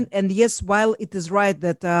the woman. And yes, while it is right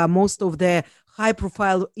that most of the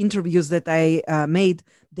high-profile interviews that I made,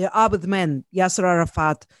 they are with men, Yasser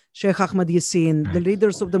Arafat, Sheikh Ahmad Yassin, the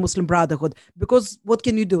leaders of the Muslim Brotherhood, because what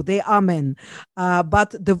can you do? They are men.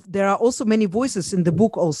 But there are also many voices in the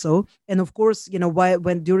book also. And of course,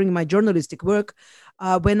 when during my journalistic work,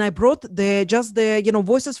 when I brought the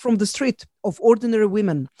voices from the street of ordinary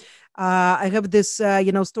women, I have this,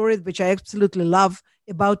 story which I absolutely love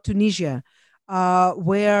about Tunisia,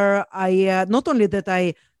 where I not only that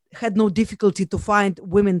I had no difficulty to find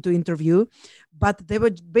women to interview, but they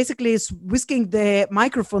were basically whisking the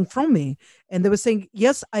microphone from me, and they were saying,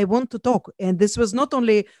 "Yes, I want to talk." And this was not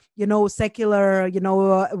only secular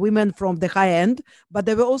women from the high end, but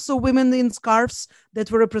there were also women in scarves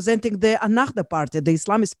that were representing the Ennahda party, the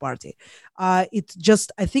Islamist party. It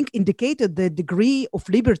just, I think, indicated the degree of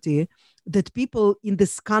liberty that people in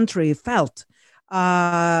this country felt.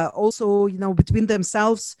 Also, between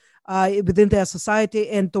themselves, within their society,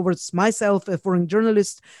 and towards myself, a foreign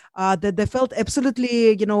journalist, that they felt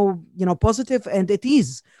absolutely, positive and at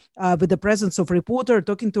ease with the presence of reporter,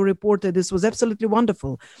 talking to a reporter. This was absolutely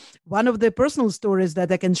wonderful. One of the personal stories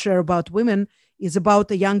that I can share about women is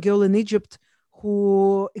about a young girl in Egypt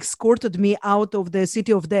who escorted me out of the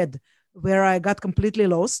city of Dead, where I got completely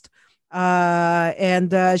lost. And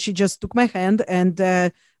she just took my hand, and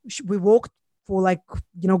we walked for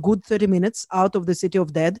good 30 minutes out of the city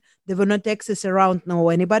of Dead. There were no taxis around, no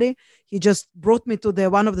anybody. He just brought me to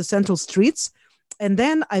one of the central streets. And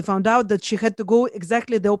then I found out that she had to go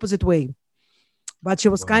exactly the opposite way. But she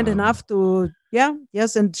was kind enough to,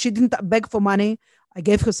 and she didn't beg for money. I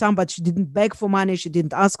gave her some, but she didn't beg for money. She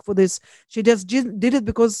didn't ask for this. She just did it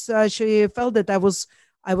because she felt that I was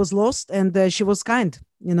lost, and she was kind.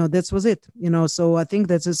 That was it. So I think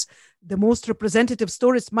that is the most representative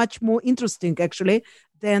story. Is much more interesting, actually,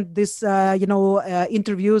 than this,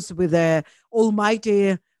 interviews with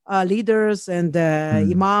almighty leaders and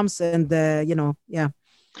imams and,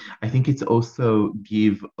 I think it's also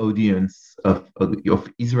give audience of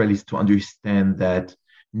Israelis to understand that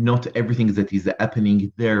not everything that is happening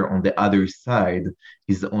there on the other side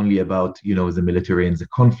is only about, the military and the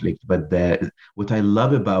conflict. But what I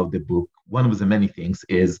love about the book, one of the many things,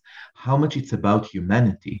 is how much it's about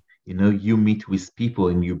humanity. You meet with people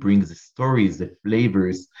and you bring the stories, the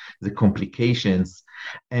flavors, the complications.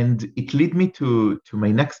 And it led me to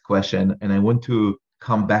my next question. And I want to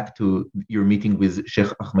come back to your meeting with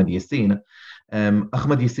Sheikh Ahmad Yassin.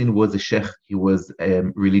 Ahmad Yassin was a sheikh. He was a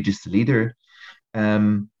religious leader.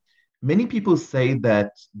 Many people say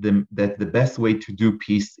that the best way to do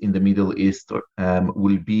peace in the Middle East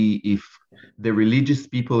will be if the religious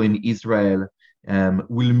people in Israel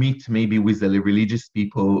will meet maybe with the religious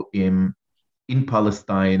people in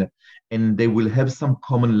Palestine, and they will have some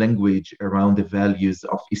common language around the values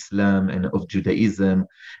of Islam and of Judaism.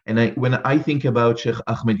 And when I think about Sheikh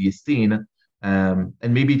Ahmed Yassin,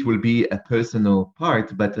 and maybe it will be a personal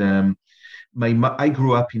part, but I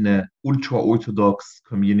grew up in an ultra-Orthodox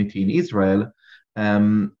community in Israel,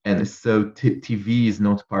 and so TV is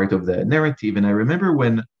not part of the narrative. And I remember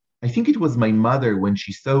when I think it was my mother when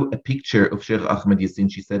she saw a picture of Sheikh Ahmed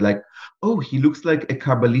Yassin. She said, like, "Oh, he looks like a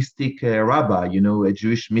Kabbalistic rabbi, a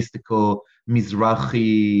Jewish mystical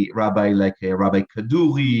Mizrahi rabbi, like Rabbi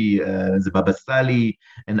Kaduri, the Baba Sali,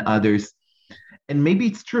 and others." And maybe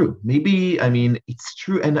it's true. Maybe, I mean, it's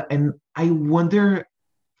true. And I wonder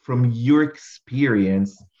from your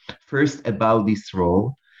experience, first about this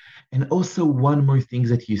role, and also one more thing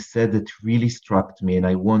that you said that really struck me. And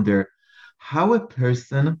I wonder how a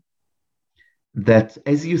person that,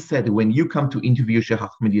 as you said, when you come to interview Sheikh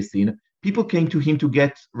Ahmed Yassin, people came to him to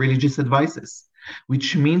get religious advices,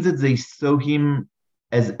 which means that they saw him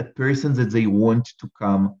as a person that they want to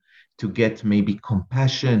come to get maybe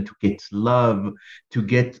compassion, to get love, to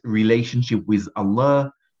get relationship with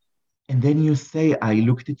Allah. And then you say, I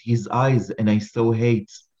looked at his eyes and I saw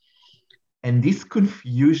hate. And this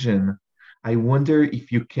confusion, I wonder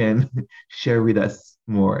if you can share with us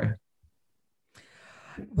more.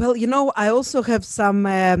 Well, I also have some,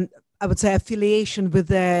 I would say, affiliation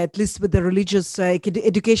with at least with the religious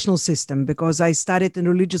educational system, because I studied in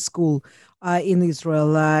religious school in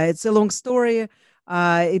Israel. It's a long story.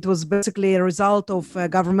 It was basically a result of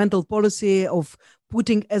governmental policy of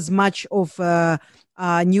putting as much of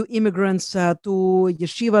new immigrants to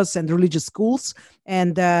yeshivas and religious schools.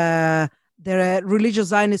 And the religious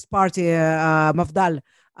Zionist party, Mafdal,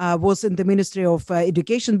 was in the Ministry of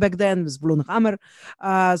Education back then with Blum Hammer.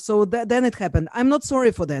 So then it happened. I'm not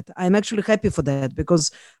sorry for that. I'm actually happy for that,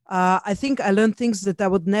 because I think I learned things that I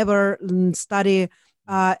would never study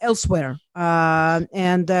elsewhere.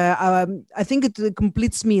 And I think it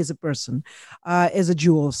completes me as a person, as a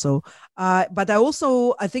Jew also. But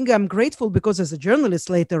I think I'm grateful, because as a journalist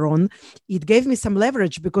later on, it gave me some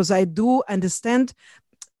leverage, because I do understand,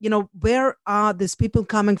 where are these people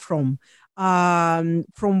coming from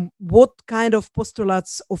what kind of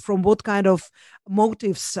postulates or from what kind of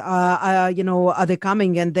motives, are they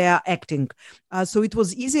coming and they are acting. So it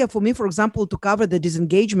was easier for me, for example, to cover the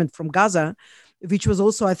disengagement from Gaza, which was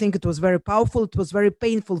also, I think it was very powerful. It was very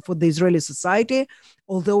painful for the Israeli society,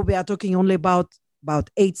 although we are talking only about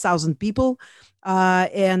 8,000 people.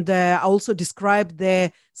 And I also described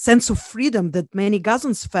the sense of freedom that many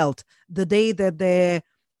Gazans felt the day that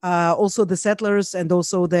also the settlers and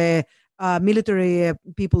also the military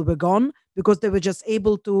people were gone, because they were just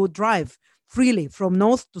able to drive freely from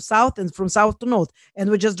north to south and from south to north, and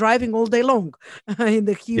we're just driving all day long in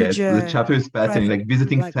the huge. Yes, the chapter is fascinating, like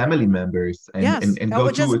visiting family members and yes, and go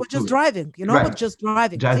we're just driving. Right. We're just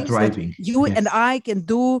driving. Just Things driving. that you and I can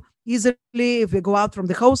do easily if we go out from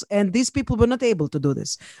the house, and these people were not able to do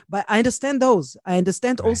this. But I understand those. I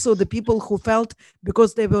understand also the people who felt,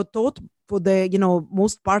 because they were taught for the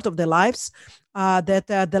most part of their lives that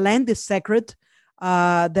the land is sacred.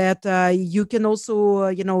 That you can also,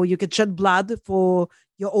 you can shed blood for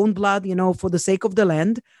your own blood, for the sake of the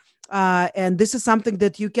land. And this is something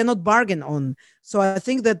that you cannot bargain on. So I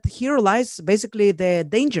think that here lies basically the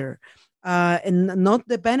danger and not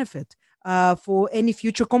the benefit for any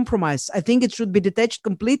future compromise. I think it should be detached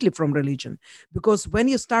completely from religion, because when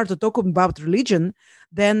you start to talk about religion,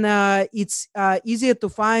 then it's easier to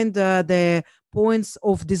find the points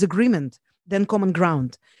of disagreement than common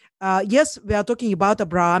ground. Yes, we are talking about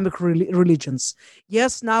Abrahamic religions.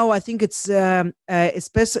 Yes, now I think it's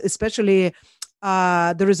especially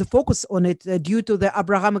there is a focus on it due to the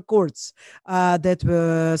Abrahamic Accords that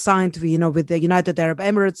were signed, with the United Arab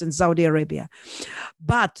Emirates and Saudi Arabia.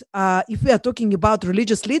 But if we are talking about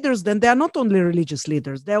religious leaders, then they are not only religious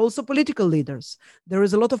leaders; they are also political leaders. There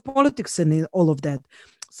is a lot of politics in all of that.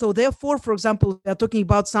 So therefore, for example, we are talking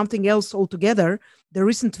about something else altogether. The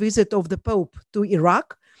recent visit of the Pope to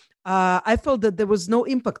Iraq. I felt that there was no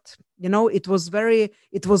impact. It was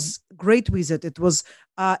great visit. It was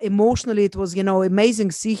emotionally, it was,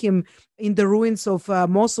 amazing see him in the ruins of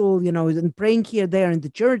Mosul, and praying here, there in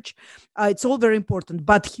the church. It's all very important.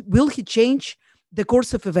 But will he change the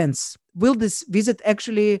course of events? Will this visit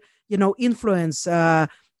actually, influence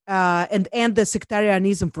and end the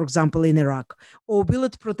sectarianism, for example, in Iraq? Or will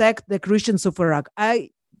it protect the Christians of Iraq?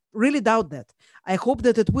 I really doubt that. I hope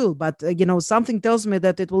that it will, but something tells me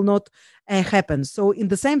that it will not happen. So in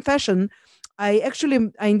the same fashion, I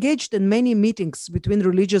engaged in many meetings between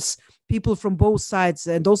religious people from both sides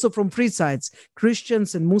and also from three sides,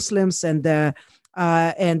 Christians and Muslims and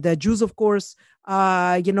Jews, of course.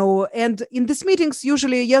 And in these meetings,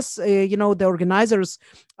 usually, yes, the organizers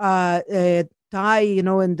tie,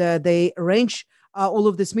 and they arrange all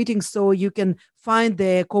of these meetings so you can find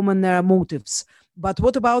the common motives. But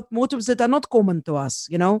what about motives that are not common to us?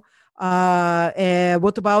 What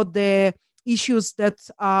about the issues that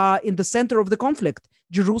are in the center of the conflict?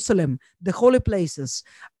 Jerusalem, the holy places,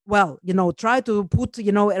 try to put,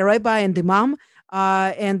 a rabbi and imam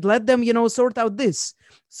and let them, sort out this.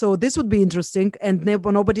 So this would be interesting. And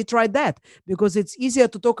nobody tried that because it's easier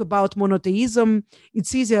to talk about monotheism.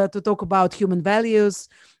 It's easier to talk about human values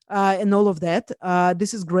and all of that.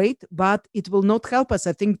 This is great, but it will not help us,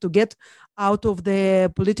 I think, to get out of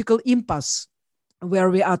the political impasse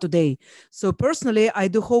where we are today. So personally, I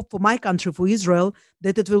do hope for my country, for Israel,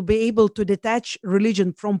 that it will be able to detach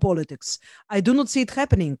religion from politics. I do not see it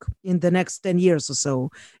happening in the next 10 years or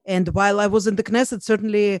so. And while I was in the Knesset,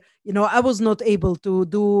 certainly, I was not able to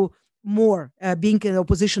do more being an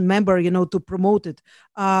opposition member, to promote it,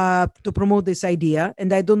 to promote this idea.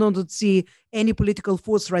 And I do not see any political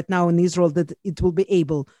force right now in Israel that it will be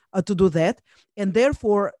able to do that. And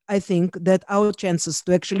therefore, I think that our chances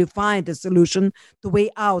to actually find a solution, to way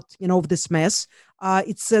out, of this mess,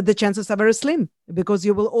 the chances are very slim, because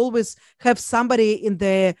you will always have somebody in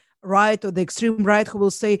the right or the extreme right who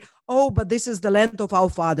will say, oh, but this is the land of our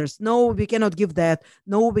fathers. No, we cannot give that.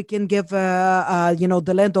 No, we can give,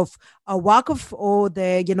 the land of Waqf, or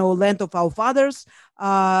the, land of our fathers,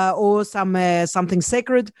 or something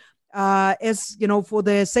sacred. As, for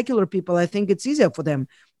the secular people, I think it's easier for them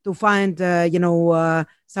to find,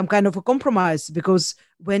 some kind of a compromise, because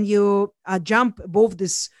when you jump above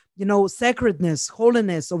this, sacredness,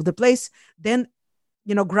 holiness of the place, then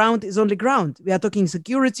ground is only ground. We are talking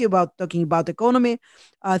security, talking about economy,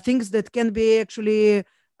 things that can be actually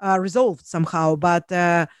resolved somehow. But,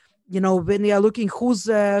 when you are looking who's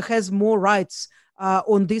has more rights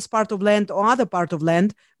on this part of land or other part of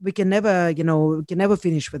land, we can never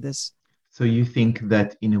finish with this. So you think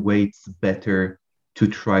that in a way it's better to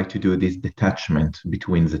try to do this detachment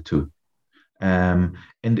between the two? And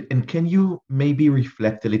can you maybe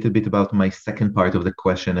reflect a little bit about my second part of the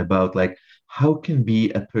question about how can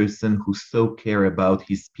be a person who so care about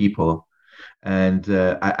his people? And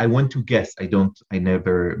I want to guess, I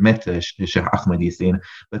never met Sheikh Ahmed Yassin,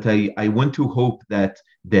 but I want to hope that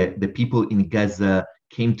the people in Gaza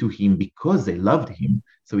came to him because they loved him.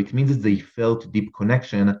 So it means that they felt deep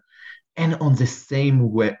connection. And on the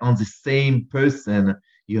same person,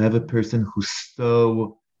 you have a person who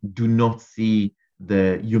so do not see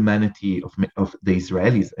the humanity of the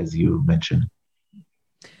Israelis, as you mentioned.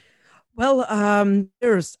 Well,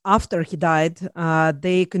 years after he died,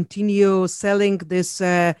 they continue selling this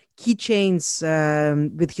keychains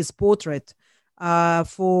with his portrait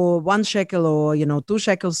for 1 shekel or 2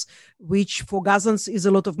 shekels, which for Gazans is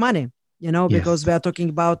a lot of money, because we are talking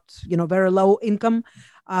about very low income,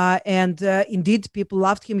 and indeed people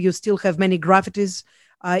loved him. You still have many graffitis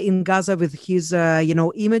in Gaza with his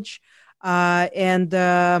image, and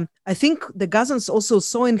I think the Gazans also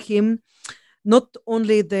saw in him not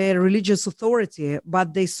only the religious authority,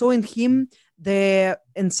 but they saw in him the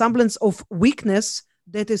semblance of weakness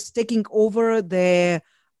that is taking over the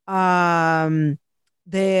power,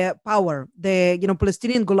 the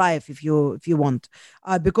Palestinian Goliath, if you want,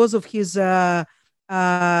 because of his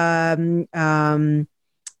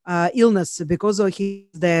illness, because of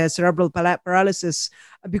the cerebral paralysis,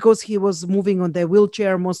 because he was moving on the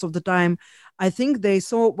wheelchair most of the time. I think they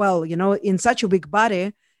saw, well, in such a big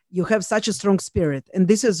body, you have such a strong spirit, and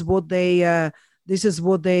this is what they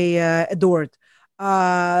adored.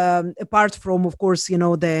 Apart from, of course,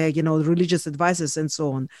 the religious advices and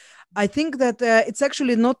so on. I think that it's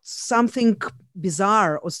actually not something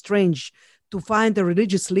bizarre or strange to find a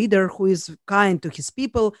religious leader who is kind to his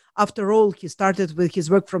people. After all, he started with his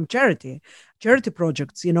work from charity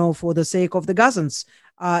projects, for the sake of the Gazans,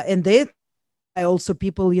 and they. Also,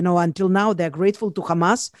 people, until now, they're grateful to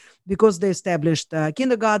Hamas because they established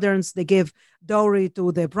kindergartens, they gave dowry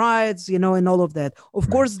to their brides, and all of that. Of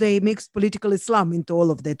course, they mixed political Islam into all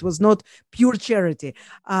of that. It was not pure charity.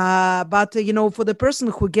 But, for the person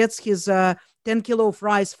who gets his 10 kilo of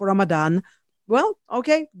rice for Ramadan, well,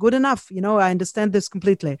 okay, good enough. I understand this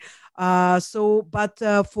completely. But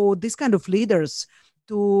for this kind of leaders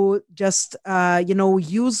to just,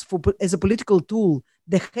 use as a political tool,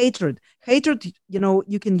 the hatred,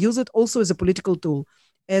 you can use it also as a political tool,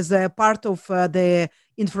 as a part of the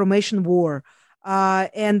information war.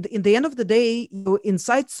 And in the end of the day, you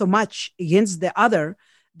incite so much against the other,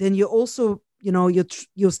 then you also,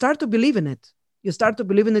 you start to believe in it. You start to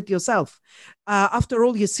believe in it yourself. After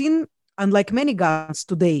all, Yassin, unlike many guys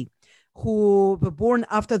today who were born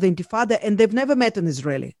after the Intifada and they've never met an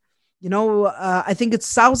Israeli. I think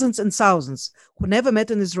it's thousands and thousands who never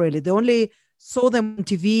met an Israeli. They only saw them on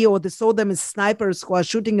TV, or they saw them as snipers who are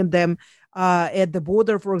shooting at them at the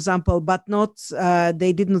border, for example, but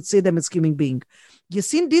they did not see them as human beings.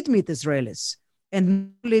 Yassin did meet Israelis,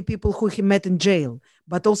 and only people who he met in jail,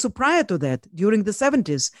 but also prior to that, during the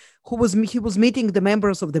 70s, he was meeting the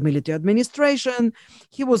members of the military administration.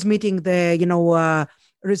 He was meeting the,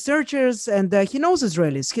 researchers, and he knows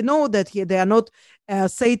Israelis. He knows that they are not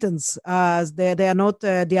Satans, they are not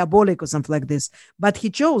diabolic or something like this. But he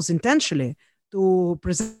chose intentionally to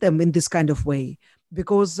present them in this kind of way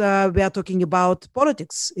because we are talking about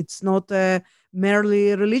politics. It's not merely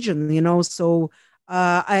religion, So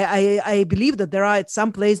I believe that at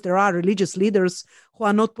some place there are religious leaders who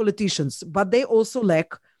are not politicians, but they also lack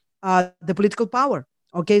the political power.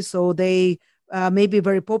 Okay, so they may be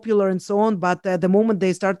very popular and so on, but the moment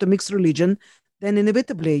they start to mix religion, then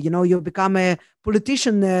inevitably, you become a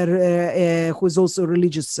politician who is also a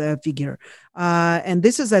religious figure. And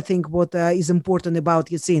this is, I think, what is important about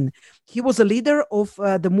Yassin. He was a leader of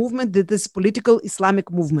the movement, this political Islamic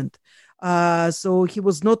movement. So he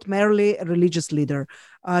was not merely a religious leader.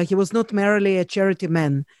 He was not merely a charity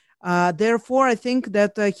man. Therefore, I think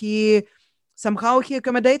that he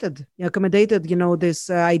accommodated, this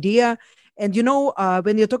idea. And,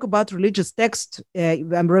 when you talk about religious text,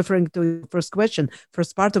 I'm referring to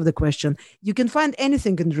first part of the question, you can find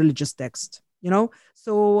anything in religious text,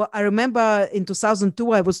 So I remember in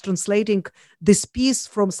 2002, I was translating this piece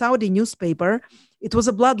from Saudi newspaper. It was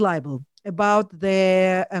a blood libel about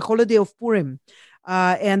the holiday of Purim.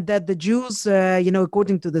 And that the Jews,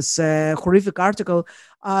 according to this horrific article,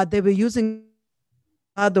 they were using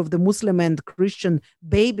blood of the Muslim and Christian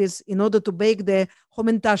babies in order to bake the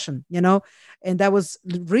Homentashen, And I was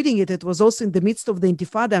reading it. It was also in the midst of the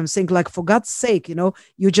Intifada. I'm saying, like, for God's sake,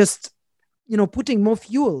 you just, putting more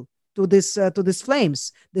fuel to these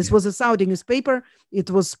flames. This was a Saudi newspaper. It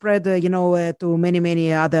was spread, to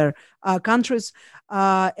many other countries.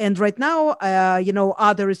 And right now,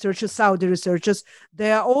 other researchers, Saudi researchers,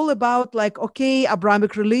 they are all about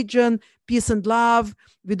Abrahamic religion, peace and love.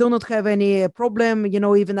 We do not have any problem.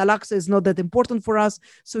 Even Al-Aqsa is not that important for us.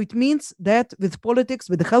 So it means that with politics,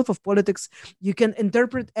 with the help of politics, you can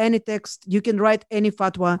interpret any text, you can write any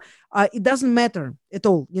fatwa. It doesn't matter at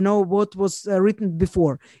all, what was written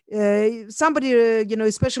before. Somebody,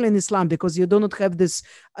 especially in Islam, because you do not have this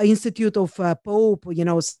institute of Pope,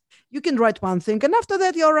 you can write one thing, and after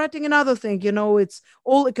that, you're writing another thing. It's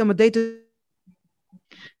all accommodated.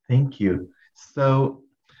 Thank you. So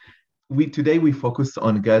today we focus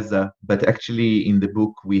on Gaza, but actually in the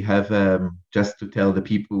book we have, just to tell the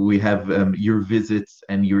people, we have your visits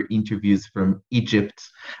and your interviews from Egypt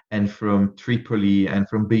and from Tripoli and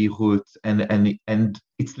from Beirut, and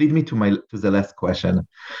it's lead me to the last question.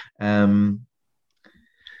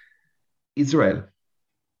 Israel,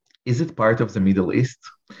 is it part of the Middle East?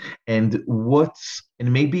 And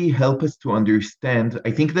maybe help us to understand.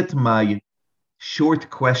 I think that my short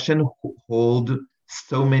question hold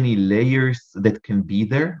so many layers that can be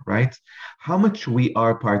there, right? How much we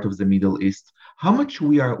are part of the Middle East, how much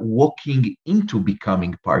we are walking into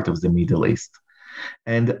becoming part of the Middle East,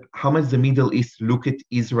 and how much the Middle East look at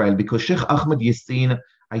Israel. Because Sheikh Ahmed Yassin,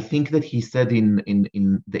 I think that he said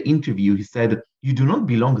in the interview, he said, you do not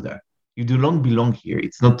belong there. You do not belong here.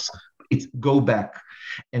 It's go back.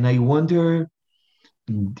 And I wonder,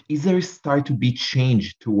 is there start to be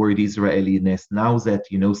change toward Israeliness now that,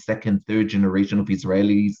 second, third generation of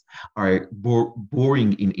Israelis are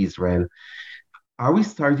born in Israel? Are we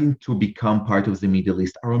starting to become part of the Middle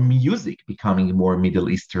East? Our music becoming more Middle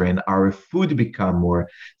Eastern? Our food become more?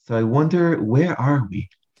 So I wonder, where are we?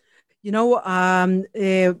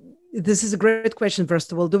 This is a great question,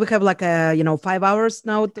 first of all. Do we have 5 hours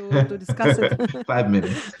now to discuss it? 5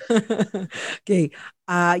 minutes. Okay.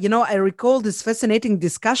 I recall this fascinating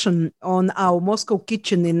discussion on our Moscow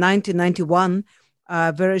kitchen in 1991,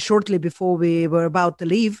 very shortly before we were about to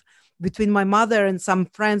leave, between my mother and some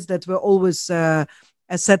friends that were always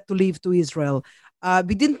set to leave to Israel.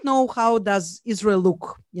 We didn't know how does Israel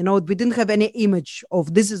look. We didn't have any image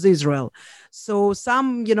of this is Israel. So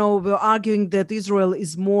some, were arguing that Israel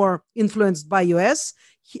is more influenced by US,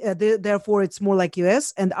 therefore it's more like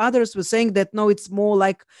US. And others were saying that, no, it's more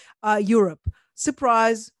like Europe.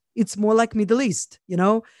 Surprise, it's more like Middle East,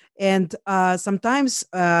 And sometimes,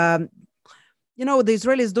 the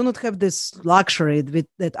Israelis do not have this luxury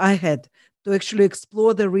that I had to actually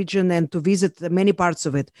explore the region and to visit many parts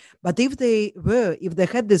of it. But if they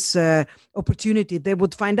had this opportunity, they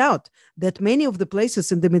would find out that many of the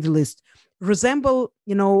places in the Middle East resemble,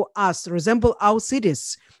 us, resemble our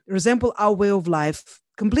cities, resemble our way of life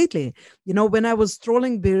completely. When I was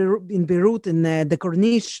strolling in Beirut in the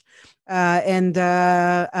Corniche, and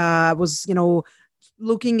I was,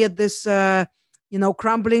 looking at this,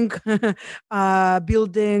 crumbling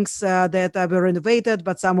buildings that were renovated,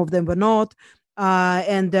 but some of them were not.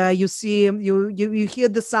 and you see, you hear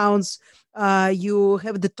the sounds, you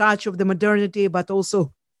have the touch of the modernity, but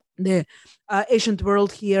also the ancient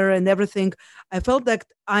world here and everything. I felt that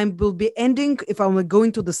I will be ending, if I'm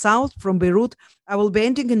going to the south from Beirut, I will be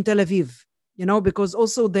ending in Tel Aviv, because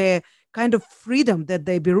also the kind of freedom that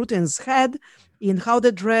the Beirutians had in how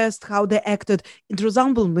they dressed, how they acted, it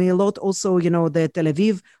resembled me a lot also, the Tel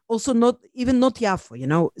Aviv, also not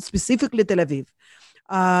Yafo, specifically Tel Aviv.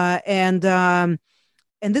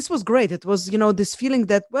 And this was great. It was, this feeling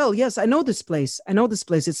that, well, yes, I know this place.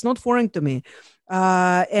 It's not foreign to me.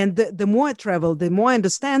 And the more I travel, the more I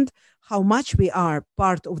understand how much we are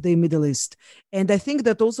part of the Middle East. And I think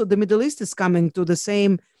that also the Middle East is coming to the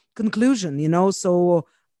same conclusion, So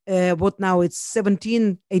what now? It's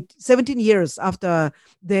 17 years after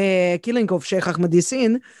the killing of Sheikh Ahmed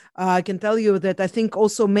Yassin. I can tell you that I think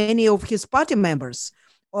also many of his party members,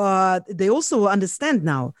 they also understand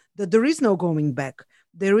now that there is no going back.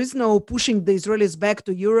 There is no pushing the Israelis back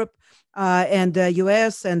to Europe and the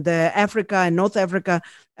US and Africa and North Africa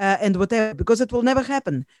and whatever, because it will never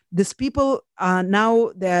happen. These people are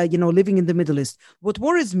now, they're, living in the Middle East. What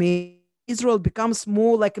worries me, Israel becomes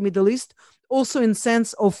more like a Middle East, also in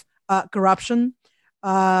sense of corruption.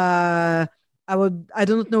 I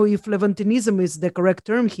don't know if Levantinism is the correct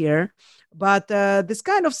term here, but this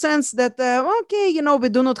kind of sense that, okay, we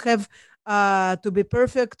do not have to be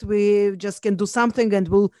perfect. We just can do something, and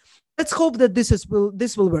let's hope that this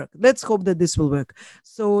will work. Let's hope that this will work.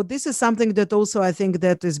 So this is something that also I think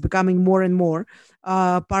that is becoming more and more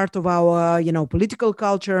part of our, political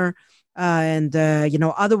culture and,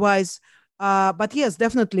 otherwise. But yes,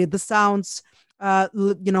 definitely the sounds, where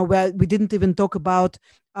we didn't even talk about,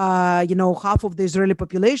 half of the Israeli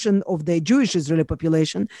population, of the Jewish Israeli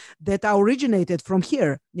population, that are originated from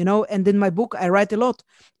here, and in my book, I write a lot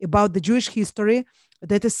about the Jewish history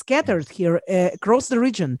that is scattered here across the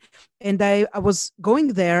region. And I was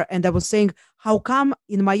going there and I was saying, how come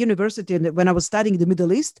in my university, when I was studying the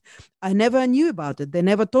Middle East, I never knew about it. They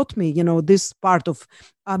never taught me, this part of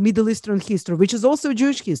Middle Eastern history, which is also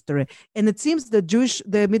Jewish history. And it seems that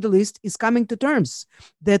the Middle East is coming to terms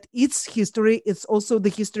that its history is also the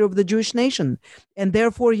history of the Jewish nation. And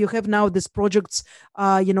therefore you have now these projects,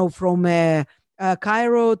 from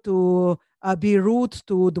Cairo to Beirut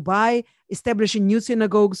to Dubai, establishing new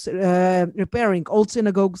synagogues, repairing old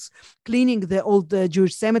synagogues, cleaning the old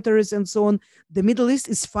Jewish cemeteries, and so on. The Middle East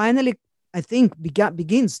is finally, I think,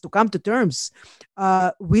 begins to come to terms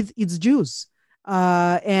with its Jews.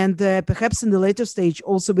 And perhaps in the later stage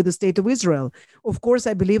also with the state of Israel. Of course,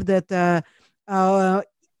 I believe that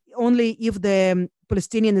only if the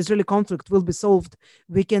Palestinian-Israeli conflict will be solved,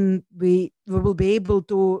 we will be able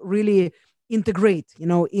to really integrate,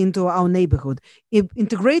 into our neighborhood.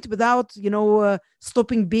 Integrate without,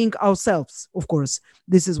 stopping being ourselves. Of course,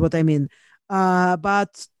 this is what I mean.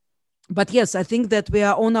 But yes, I think that we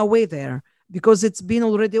are on our way there because it's been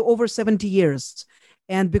already over 70 years.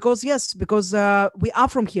 And because we are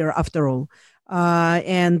from here after all.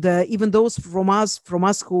 And even those from us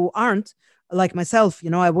who aren't, like myself,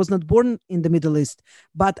 I was not born in the Middle East,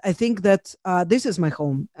 but I think that this is my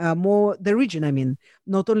home, more the region, I mean,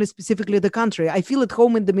 not only specifically the country. I feel at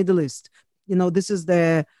home in the Middle East. This is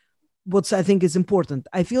what I think is important.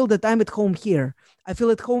 I feel that I'm at home here. I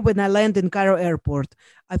feel at home when I land in Cairo airport.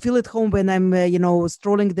 I feel at home when I'm,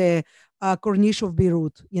 strolling the Corniche of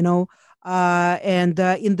Beirut, and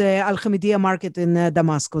in the Al Hamidiyya market in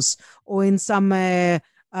Damascus, or in some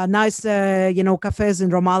nice, cafes in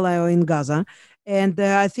Ramallah or in Gaza. And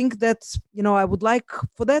I think that, I would like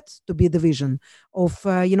for that to be the vision of,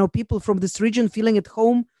 people from this region feeling at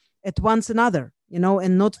home at once another,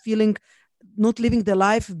 and not living their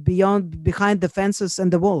life behind the fences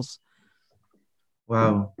and the walls.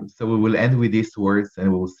 Wow. So we will end with these words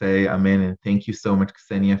and we'll say amen. And thank you so much,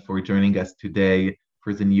 Ksenia, for joining us today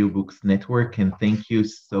for the New Books Network. And thank you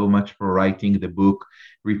so much for writing the book,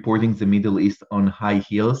 Reporting the Middle East on High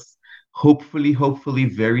Heels. Hopefully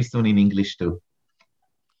very soon in English too.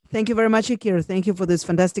 Thank you very much, Yakir. Thank you for this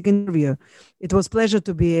fantastic interview. It was a pleasure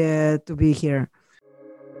to be here.